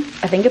ready?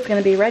 I think it's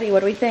gonna be ready.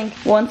 What do we think?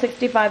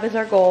 165 is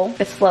our goal.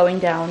 It's slowing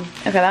down.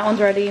 Okay, that one's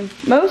ready.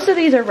 Most of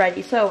these are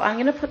ready. So I'm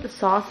gonna put the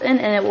sauce in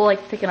and it will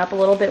like thicken up a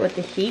little bit with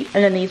the heat,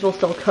 and then these will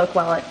still cook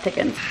while it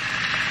thickens.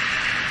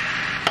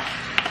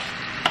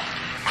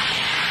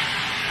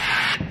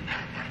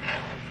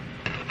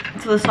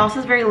 So the sauce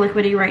is very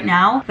liquidy right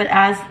now, but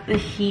as the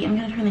heat, I'm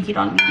gonna turn the heat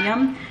on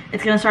medium,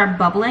 it's gonna start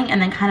bubbling and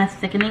then kind of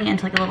thickening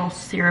into like a little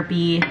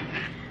syrupy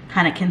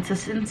kind of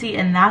consistency,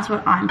 and that's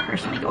what I'm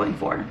personally going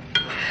for.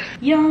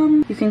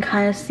 Yum. You can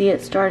kind of see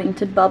it starting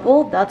to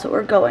bubble. That's what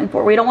we're going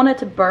for. We don't want it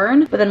to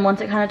burn, but then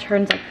once it kind of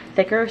turns like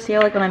thicker, see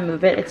how like when I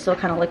move it, it's still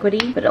kind of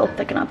liquidy, but it'll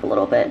thicken up a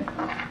little bit.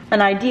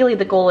 And ideally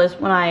the goal is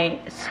when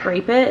I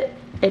scrape it,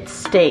 it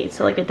stays,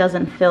 so like it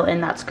doesn't fill in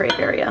that scrape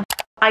area.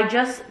 I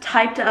just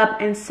typed up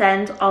and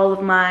sent all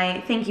of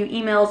my thank you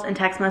emails and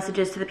text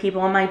messages to the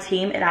people on my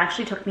team. It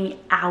actually took me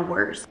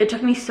hours. It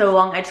took me so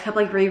long. I just kept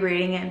like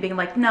rereading it and being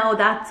like, no,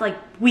 that's like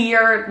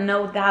weird.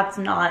 No, that's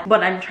not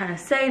what I'm trying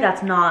to say.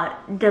 That's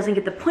not, doesn't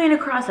get the point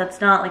across. That's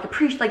not like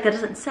that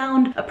doesn't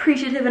sound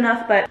appreciative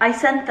enough, but I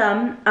sent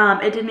them.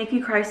 It did make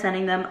me cry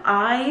sending them.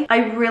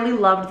 I really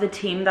loved the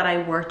team that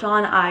I worked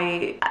on.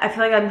 I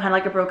feel like I'm kind of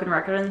like a broken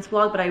record in this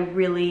vlog, but I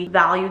really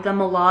valued them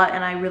a lot,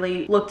 and I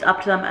really looked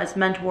up to them as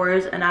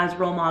mentors and as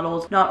role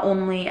models, not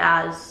only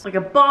as like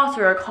a boss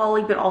or a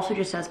colleague, but also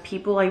just as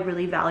people. I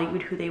really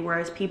valued who they were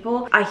as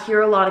people. I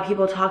hear a lot of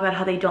people talk about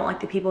how they don't like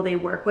the people they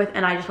work with,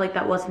 and I just feel like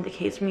that wasn't the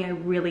case for me. I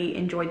really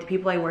enjoyed the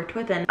people I worked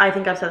with, and I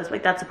think I've said this,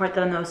 like that's the part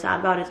that I'm most sad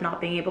about, is not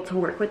being able to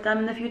work with them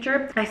in the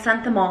future. I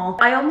sent them all.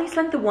 I only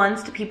sent the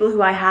ones to people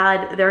who I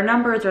had their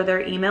numbers or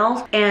their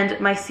emails, and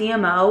my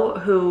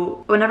CMO,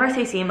 who, whenever I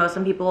say CMO,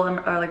 some people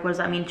are like, what does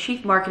that mean?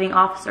 Chief Marketing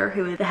Officer,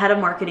 who is the head of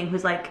marketing,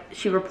 who's like,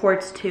 she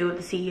reports to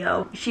the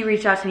CEO. She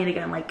reached out to me to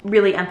again like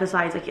really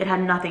emphasize like it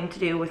had nothing to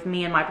do with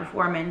me and my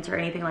performance or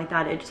anything like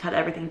that. It just had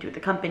everything to do with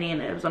the company,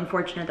 and it was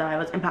unfortunate that I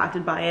was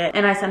impacted by it.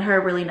 And I sent her a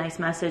really nice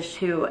message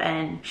too,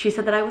 and she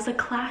said that I was a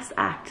class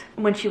act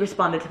when she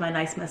responded to my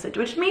nice message,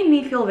 which made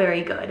me feel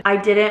very good. I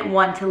didn't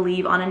want to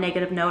leave on a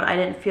negative note. I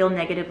didn't feel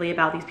negatively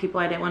about these people.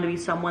 I didn't want to be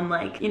someone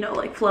like, you know,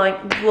 like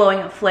blowing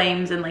up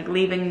flames and like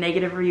leaving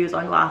negative reviews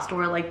on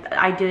Glassdoor. Like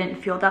I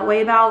didn't feel that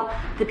way about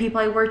the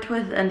people I worked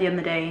with. And at the end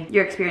of the day,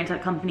 your experience at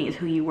a company is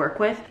who you work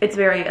with. It's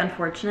very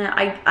unfortunate.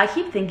 I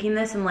keep thinking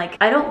this, and like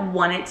I don't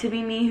want it to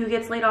be me who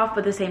gets laid off, but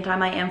at the same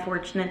time I am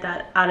fortunate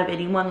that out of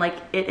anyone, like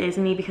it is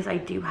me, because I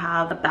do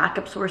have a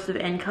backup source of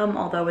income,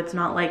 although it's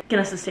not like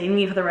gonna sustain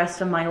me for the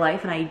rest of my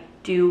life, and I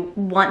do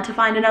want to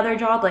find another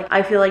job. Like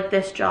I feel like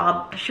this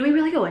job, should we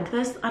really go into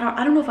this? I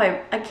don't know if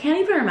I can't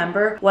even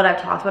remember what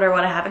I've talked about or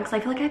what I haven't, because I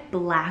feel like I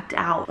blacked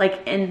out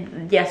like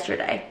in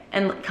yesterday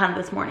and kind of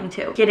this morning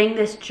too. Getting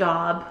this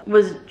job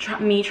was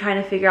me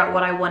trying to figure out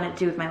what I want to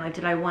do with my life.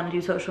 Did I want to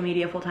do social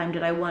media full time?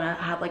 Did I want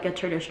to have like a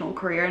traditional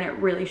career? And it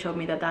really showed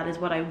me that that is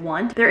what I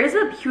want. There is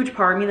a huge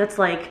part of me that's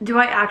like, do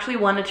I actually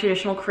want a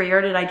traditional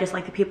career? Did I just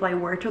like the people I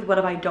worked with? What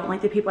if I don't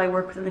like the people I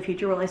work with in the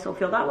future? Will I still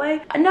feel that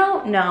way?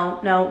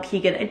 No,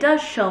 Keegan. It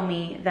does show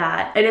me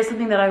that it is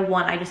something that I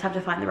want. I just have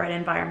to find the right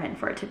environment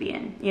for it to be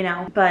in, you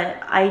know?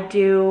 But I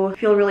do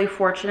feel really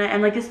fortunate,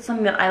 and like this is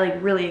something that I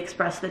like really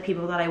express to the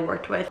people that I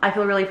worked with. I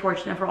feel really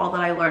fortunate for all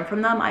that I learned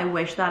from them. I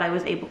wish that I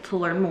was able to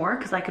learn more,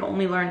 because I could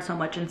only learn so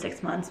much in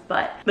 6 months,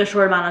 but the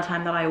short amount of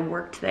time that I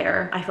worked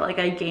there, I felt like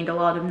I gained a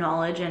lot of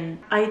knowledge. And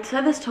I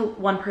said this to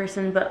one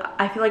person, but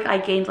I feel like I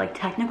gained like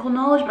technical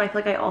knowledge, but I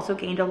feel like I also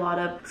gained a lot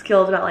of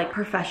skills about like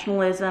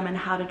professionalism and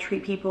how to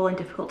treat people in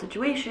difficult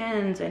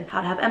situations and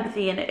how to have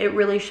empathy. And it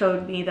really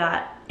showed me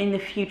that in the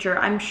future,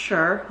 I'm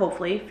sure,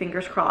 hopefully,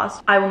 fingers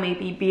crossed, I will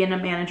maybe be in a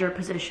manager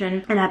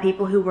position and have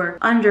people who were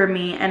under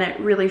me, and it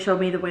really showed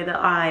me the way that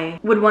I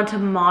would want to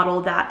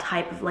model that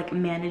type of like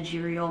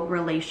managerial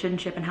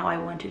relationship and how I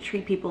want to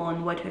treat people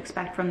and what to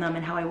expect from them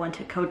and how I want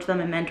to coach them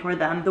and mentor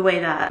them the way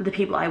that the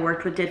people I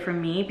worked with did for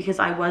me, because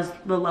I was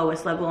the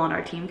lowest level on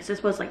our team because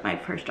this was like my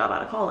first job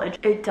out of college.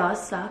 It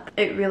does suck.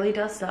 It really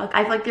does suck.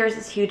 I feel like there's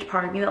this huge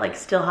part of me that like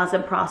still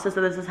hasn't processed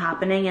that this is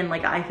happening, and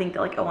like I think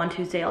that like, oh, on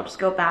Tuesday I'll just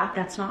go back.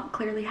 That's not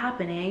clearly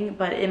happening,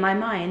 but in my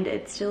mind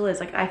it still is.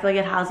 Like I feel like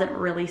it hasn't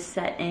really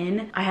set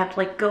in. I have to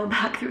like go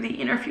back through the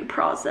interview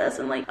process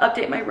and like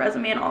update my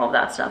resume and all of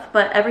that stuff.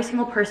 But every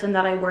single person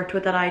that I worked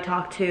with, that I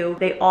talked to,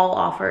 they all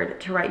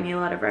offered to write me a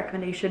letter of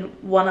recommendation.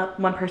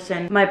 One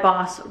person, my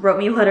boss, wrote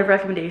me a letter of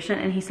recommendation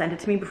and he sent it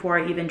to me before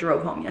I even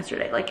drove home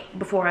yesterday. Like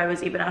before I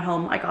was even at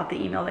home, I got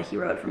the email that he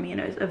wrote for me,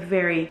 and it was a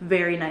very,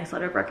 very nice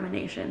letter of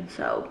recommendation.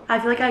 So I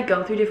feel like I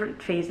go through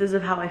different phases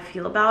of how I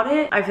feel about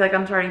it. I feel like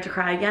I'm starting to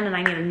cry again and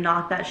I need to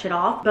knock that shit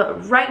off.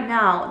 But right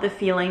now, the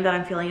feeling that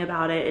I'm feeling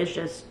about it is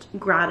just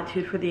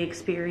gratitude for the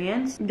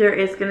experience. There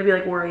is gonna be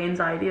like worry,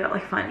 anxiety about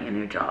like finding a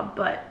new job,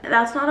 but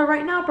that's not a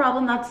right now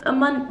problem. That's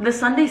the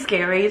Sunday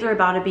scaries are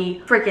about to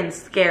be freaking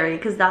scary,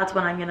 because that's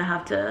when I'm gonna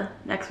have to,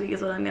 next week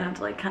is when I'm gonna have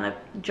to like kind of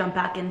jump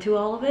back into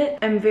all of it.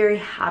 I'm very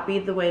happy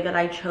the way that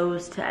I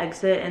chose to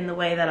exit and the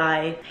way that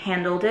I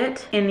handled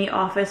it in the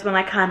office when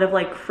I kind of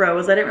like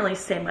froze. I didn't really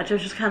say much. I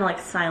was just kind of like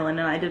silent,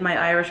 and I did my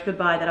Irish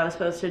goodbye that I was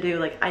supposed to do.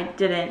 Like I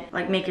didn't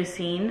like make a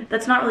scene.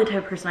 That's not really the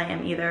type of person I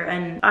am either,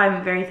 and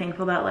I'm very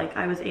thankful that like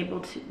I was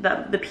able to,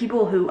 that the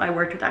people who I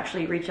worked with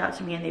actually reached out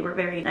to me and they were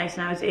very nice,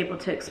 and I was able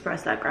to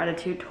express that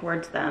gratitude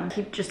towards them. I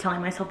keep just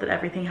telling myself that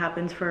everything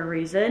happens for a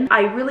reason.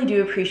 I really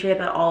do appreciate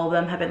that all of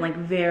them have been like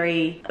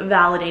very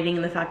validating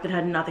in the fact that it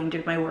had nothing to do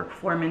with my work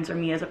performance or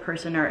me as a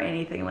person or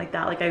anything like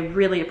that. Like I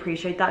really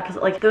appreciate that,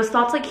 because like those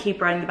thoughts like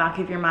keep running in the back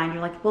of your mind.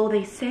 You're like, well,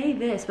 they say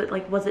this, but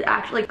like was it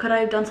actually, like, could I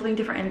have done something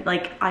different? And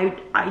like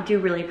I do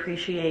really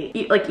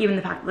appreciate like even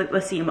the fact like the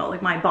CMO,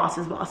 like my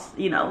boss's boss,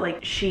 you know,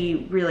 like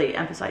she really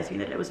emphasized to me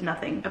that it was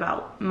nothing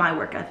about my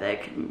work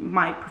ethic,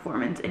 my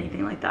performance,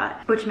 anything like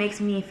that, which makes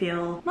me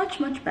feel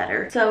much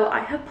better. So I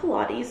have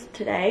Pilates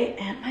today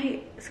and my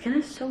skin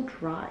is so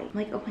dry. I'm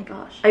like, oh my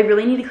gosh, I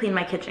really need to clean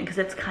my kitchen because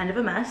it's kind of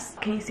a mess.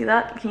 Can you see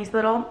that? Can you see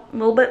that all? A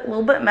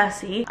little bit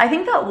messy. I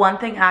think that one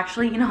thing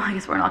actually, you know, I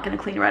guess we're not gonna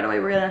clean right away.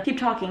 We're gonna keep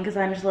talking because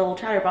I'm just a little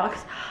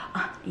chatterbox.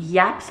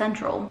 Yap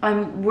Central.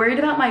 I'm worried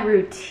about my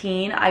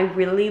routine. I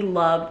really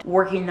loved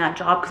working that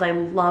job because I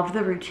love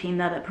the routine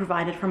that it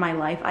provided for my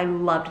life. I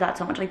loved that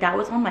so much. Like that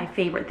was one of my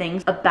favorite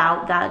things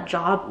about that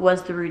job,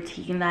 was the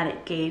routine that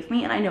it gave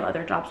me. And I know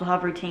other jobs will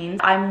have routines.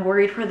 I'm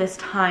worried for this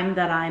time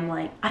that I'm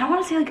like, I don't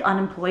want to say like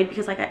unemployed,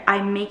 because like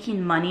I'm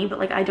making money, but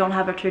like I don't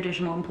have a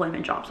traditional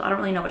employment job, so I don't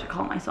really know what to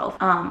call myself.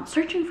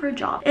 Searching for a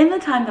job. In the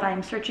time that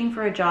I'm searching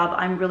for a job,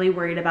 I'm really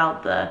worried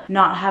about the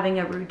not having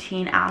a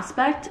routine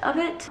aspect of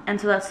it. And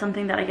so that's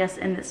something that I guess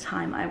in this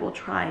time I will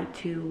try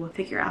to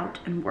figure out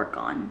and work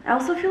on. I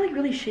also feel like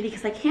really shitty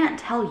because I can't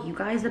tell you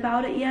guys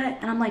about it yet,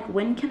 and I'm like,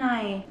 when can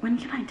I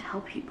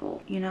tell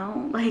people, you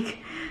know? Like,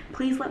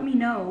 please let me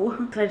know.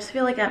 Because I just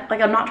feel like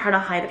I'm not trying to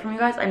hide it from you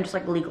guys. I'm just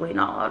like legally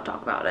not allowed to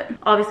talk about it.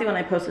 Obviously when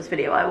I post this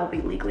video I will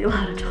be legally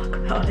allowed to talk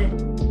about it.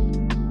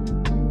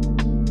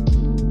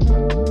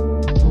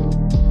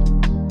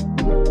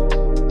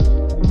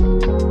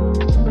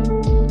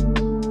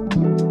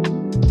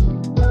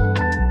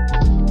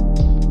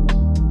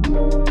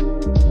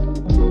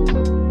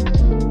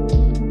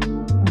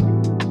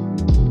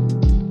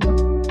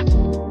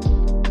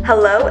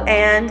 Hello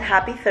and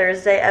happy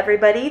Thursday,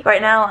 everybody.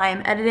 Right now I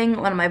am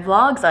editing one of my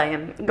vlogs. I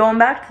am going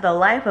back to the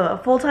life of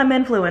a full-time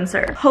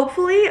influencer.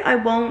 Hopefully I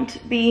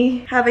won't be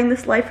having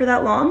this life for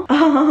that long,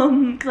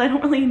 because I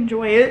don't really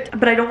enjoy it,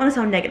 but I don't want to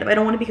sound negative. I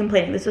don't want to be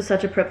complaining. This is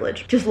such a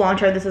privilege. Just launch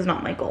her, this is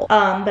not my goal.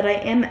 But I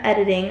am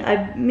editing.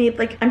 I've made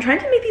like, I'm trying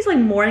to make these like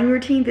morning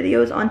routine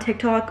videos on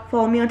TikTok.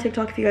 Follow me on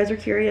TikTok if you guys are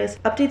curious.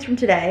 Updates from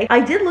today. I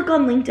did look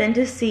on LinkedIn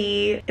to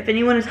see if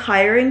anyone is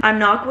hiring. I'm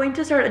not going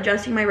to start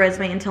adjusting my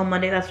resume until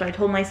Monday. That's what I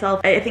told myself.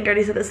 I think I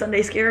already said the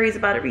Sunday scary is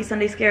about to be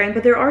Sunday scaring,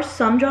 but there are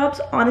some jobs,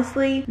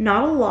 honestly,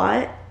 not a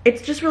lot.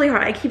 It's just really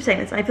hard. I keep saying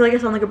this and I feel like I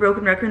sound like a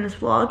broken record in this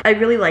vlog. I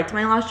really liked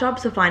my last job,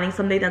 so finding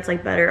something that's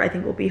like better I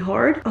think will be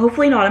hard.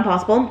 Hopefully not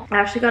impossible. I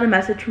actually got a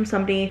message from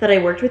somebody that I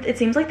worked with. It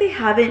seems like they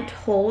haven't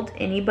told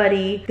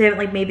anybody. They haven't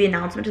like made the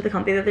announcement to the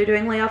company that they're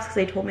doing layoffs, because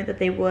they told me that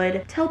they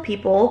would tell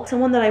people.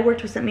 Someone that I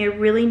worked with sent me a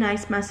really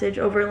nice message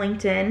over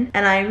LinkedIn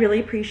and I really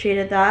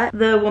appreciated that.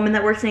 The woman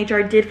that works in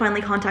HR did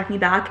finally contact me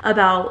back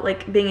about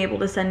like being able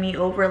to send me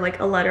over like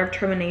a letter of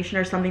termination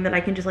or something that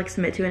I can just like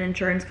submit to an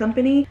insurance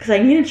company, because I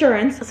need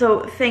insurance.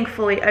 So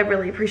thankfully, I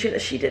really appreciate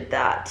that she did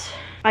that.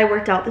 I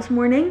worked out this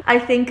morning. I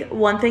think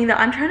one thing that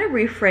I'm trying to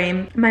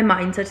reframe my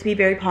mindset to be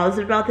very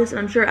positive about this, and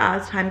I'm sure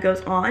as time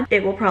goes on,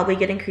 it will probably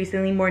get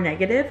increasingly more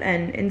negative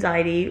and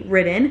anxiety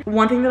ridden.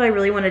 One thing that I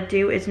really want to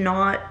do is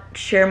not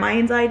share my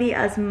anxiety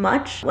as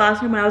much. Last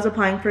time when I was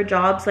applying for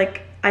jobs,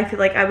 like I feel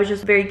like I was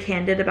just very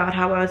candid about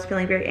how I was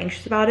feeling very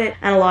anxious about it.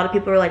 And a lot of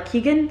people were like,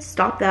 Keegan,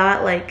 stop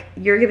that. Like,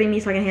 you're giving me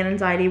secondhand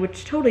anxiety, which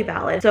is totally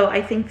valid. So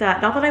I think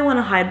that, not that I want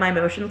to hide my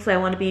emotions, I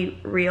want to be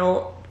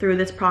real through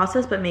this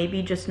process, but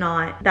maybe just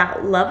not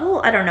that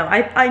level. I don't know.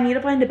 I need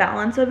to find a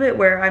balance of it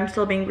where I'm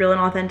still being real and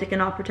authentic and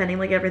not pretending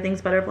like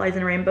everything's butterflies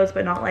and rainbows,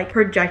 but not like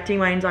projecting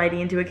my anxiety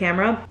into a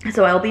camera.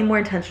 So I'll be more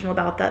intentional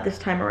about that this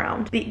time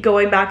around.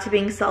 Going back to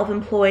being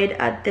self-employed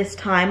at this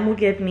time will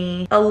give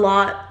me a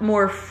lot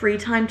more free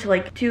time to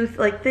like do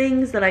like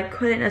things that I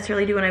couldn't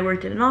necessarily do when I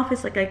worked in an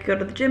office. Like I could go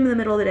to the gym in the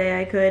middle of the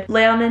day, I could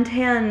lay on and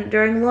tan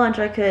during lunch,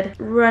 I could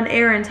run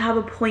errands, have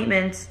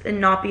appointments,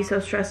 and not be so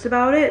stressed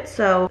about it.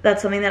 So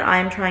that's something that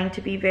I'm trying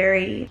to be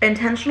very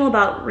intentional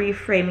about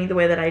reframing the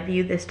way that I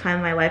view this time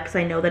in my life, because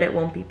I know that it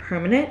won't be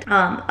permanent.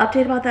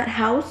 Update about that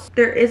house.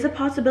 There is a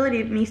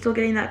possibility of me still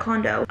getting that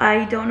condo.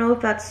 I don't know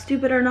if that's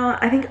stupid or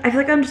not. I feel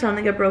like I'm just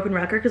sounding like a broken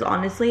record, because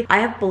honestly, I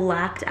have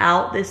blacked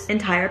out this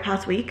entire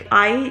past week.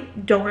 I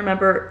don't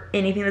remember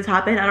anything that's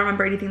happened. I don't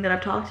remember anything that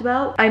I've talked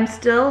about. I'm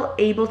still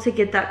able to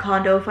get that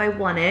condo if I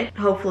want it,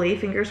 hopefully,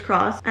 fingers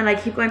crossed. And I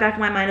keep going back in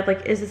my mind of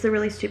like, is this a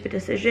really stupid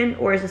decision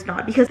or is this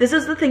not? Because this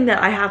is the thing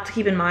that I have to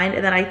keep in mind,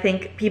 and that I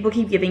think people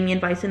keep giving me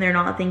advice and they're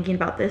not thinking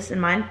about this in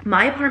mind.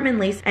 My apartment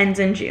lease ends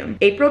in June,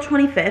 April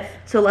 25th,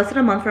 so less than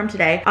a month from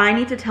today. I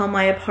need to tell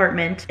my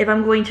apartment if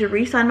I'm going to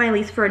re-sign my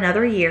lease for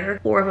another year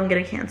or if I'm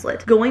going to cancel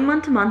it. Going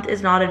month to month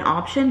is not an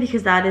option,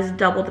 because that is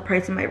double the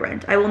price of my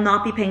rent. I will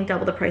not be paying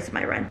double the price of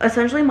my rent.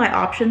 Essentially, my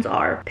options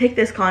are pick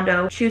this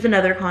condo, choose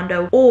another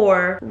condo,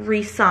 or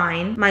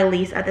re-sign my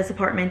lease at this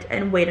apartment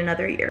and wait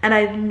another year. And I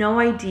have no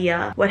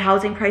idea what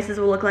housing prices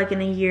will look like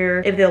in a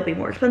year, if they'll be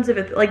more expensive.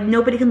 If, like,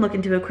 nobody can look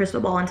into a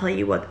crystal ball and tell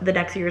you what the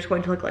next year is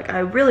going to look like. I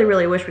really,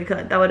 really wish we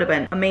could. That would have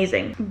been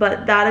amazing.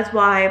 But that is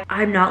why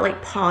I'm not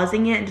like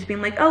pausing it and just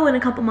being like, oh, in a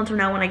couple months from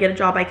now when I get a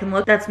job I can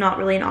look. That's not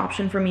really an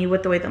option for me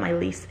with the way that my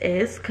lease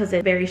is, because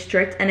it's very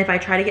strict. And if I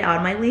try to get out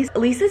of my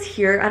leases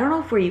here, I don't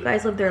know if where you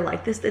guys live they're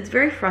like this. It's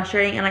very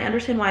frustrating, and I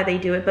understand why they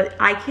do it, but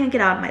I can't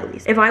get out of my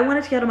lease. If I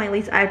wanted to get out of my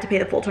lease, I have to pay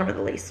the full term of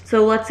the lease.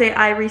 So let's say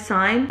I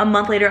resign, a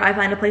month later I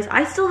find a place,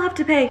 I still have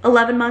to pay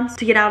 11 months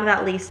to get out of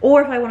that lease.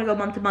 Or if I want to go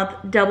month to month,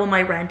 double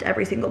my rent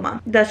every single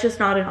month. That's just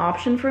not an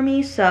option for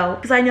me. So,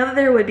 because I know that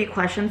there would be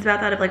questions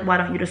about that of like, why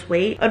don't you just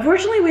wait?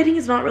 Unfortunately, waiting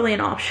is not really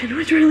an option,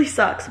 which really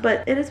sucks,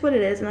 but it is what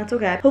it is, and that's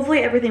okay. Hopefully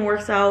everything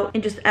works out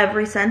in just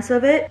every sense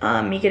of it.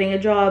 Me getting a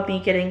job, me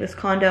getting this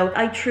condo.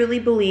 I truly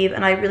believe,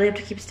 and I really have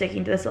to keep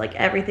sticking to this, like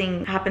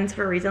everything happens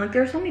for a reason. Like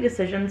there are so many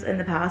decisions in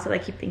the past that I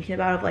keep thinking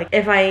about of like,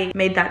 if I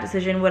made that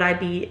decision, would I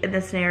be in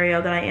the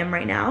scenario that I am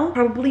right now?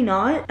 Probably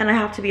not, and I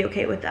have to be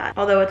okay with that.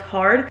 Although it's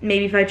hard,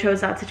 maybe if I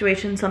chose that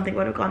situation, something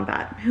would have gone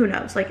bad. Who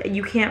knows? Like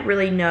you can't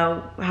really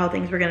know how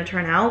things were gonna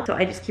turn out, so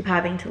I just keep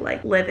having to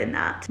like live in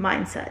that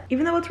mindset,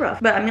 even though it's rough.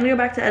 But I'm gonna go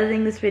back to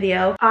editing this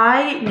video.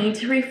 I need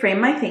to reframe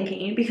my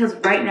thinking, because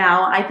right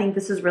now I think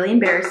this is really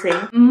embarrassing.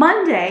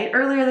 Monday,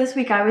 earlier this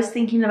week, I was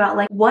thinking about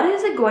like, what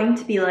is it going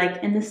to be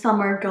like in the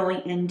summer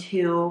going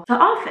into the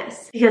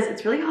office? Because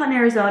it's really hot in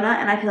Arizona,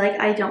 and I feel like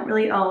I don't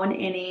really own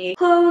any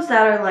clothes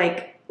that are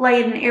like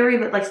light and airy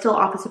but like still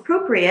office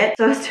appropriate.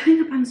 So I was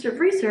doing a bunch of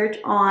research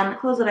on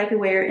clothes that I could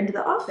wear into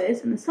the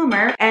office in the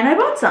summer, and I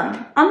bought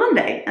some on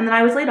Monday, and then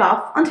I was laid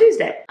off on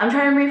Tuesday. I'm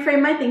trying to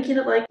reframe my thinking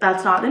of like,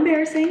 that's not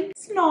embarrassing.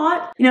 It's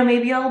not. You know,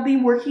 maybe I'll be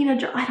working a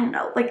job. I don't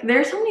know. Like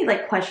there's so many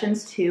like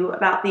questions too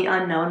about the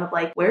unknown of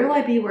like, where will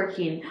I be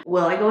working?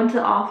 Will I go into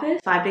the office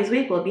 5 days a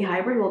week? Will it be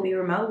hybrid? Will it be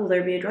remote? Will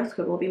there be a dress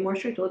code? Will it be more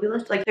strict? Will it be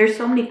less? Like there's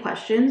so many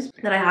questions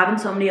that I have and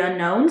so many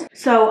unknowns.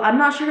 So I'm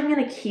not sure if I'm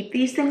gonna keep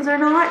these things or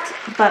not,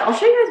 but I'll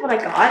show you guys what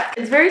I got.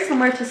 It's very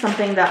similar to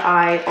something that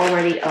I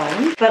already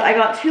own, but I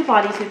got two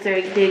bodysuits.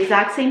 They're the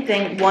exact same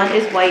thing. One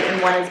is white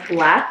and one is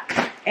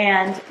black.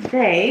 And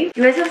you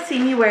guys have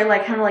seen me wear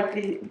like kind of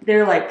like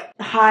they're like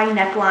high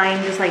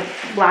neckline, just like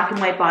black and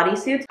white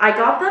bodysuits. I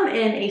got them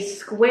in a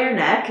square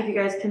neck, if you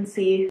guys can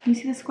see. Can you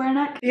see the square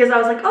neck? Because I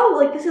was like, oh,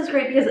 like this is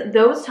great, because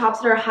those tops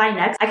that are high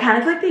necks, I kind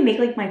of feel like they make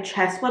like my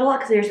chest sweat a lot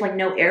because there's like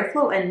no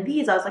airflow. And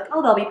these, I was like,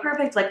 oh, they'll be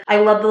perfect. Like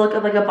I love the look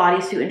of like a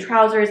bodysuit and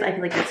trousers. I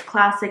feel like it's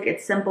classic,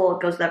 it's simple, it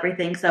goes with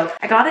everything. So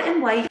I got it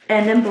in white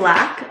and in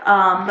black,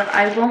 but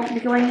I won't be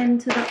going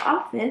into the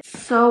office,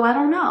 so I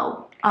don't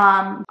know.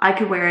 I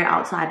could wear it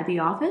outside of the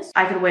office.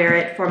 I could wear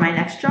it for my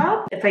next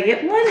job if I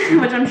get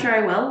one, which I'm sure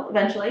I will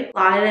eventually.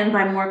 Slide it in and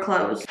buy more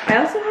clothes. I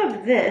also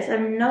have this. I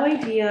have no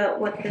idea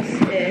what this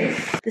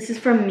is. This is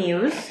from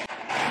Muse.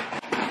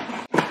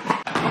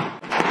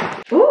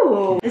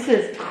 Ooh, this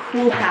is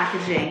cool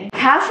packaging.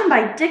 Passion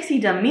by Dixie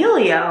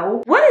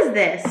D'Amelio. What is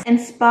this?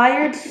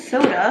 Inspired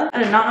soda.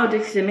 I did not know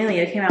Dixie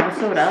D'Amelio came out with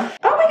soda.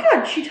 Oh my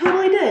god, she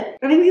totally did.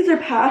 I think these are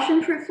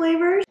passion fruit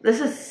flavors.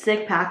 This is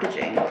sick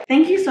packaging.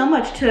 Thank you so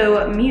much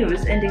to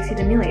Muse and Dixie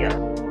D'Amelio.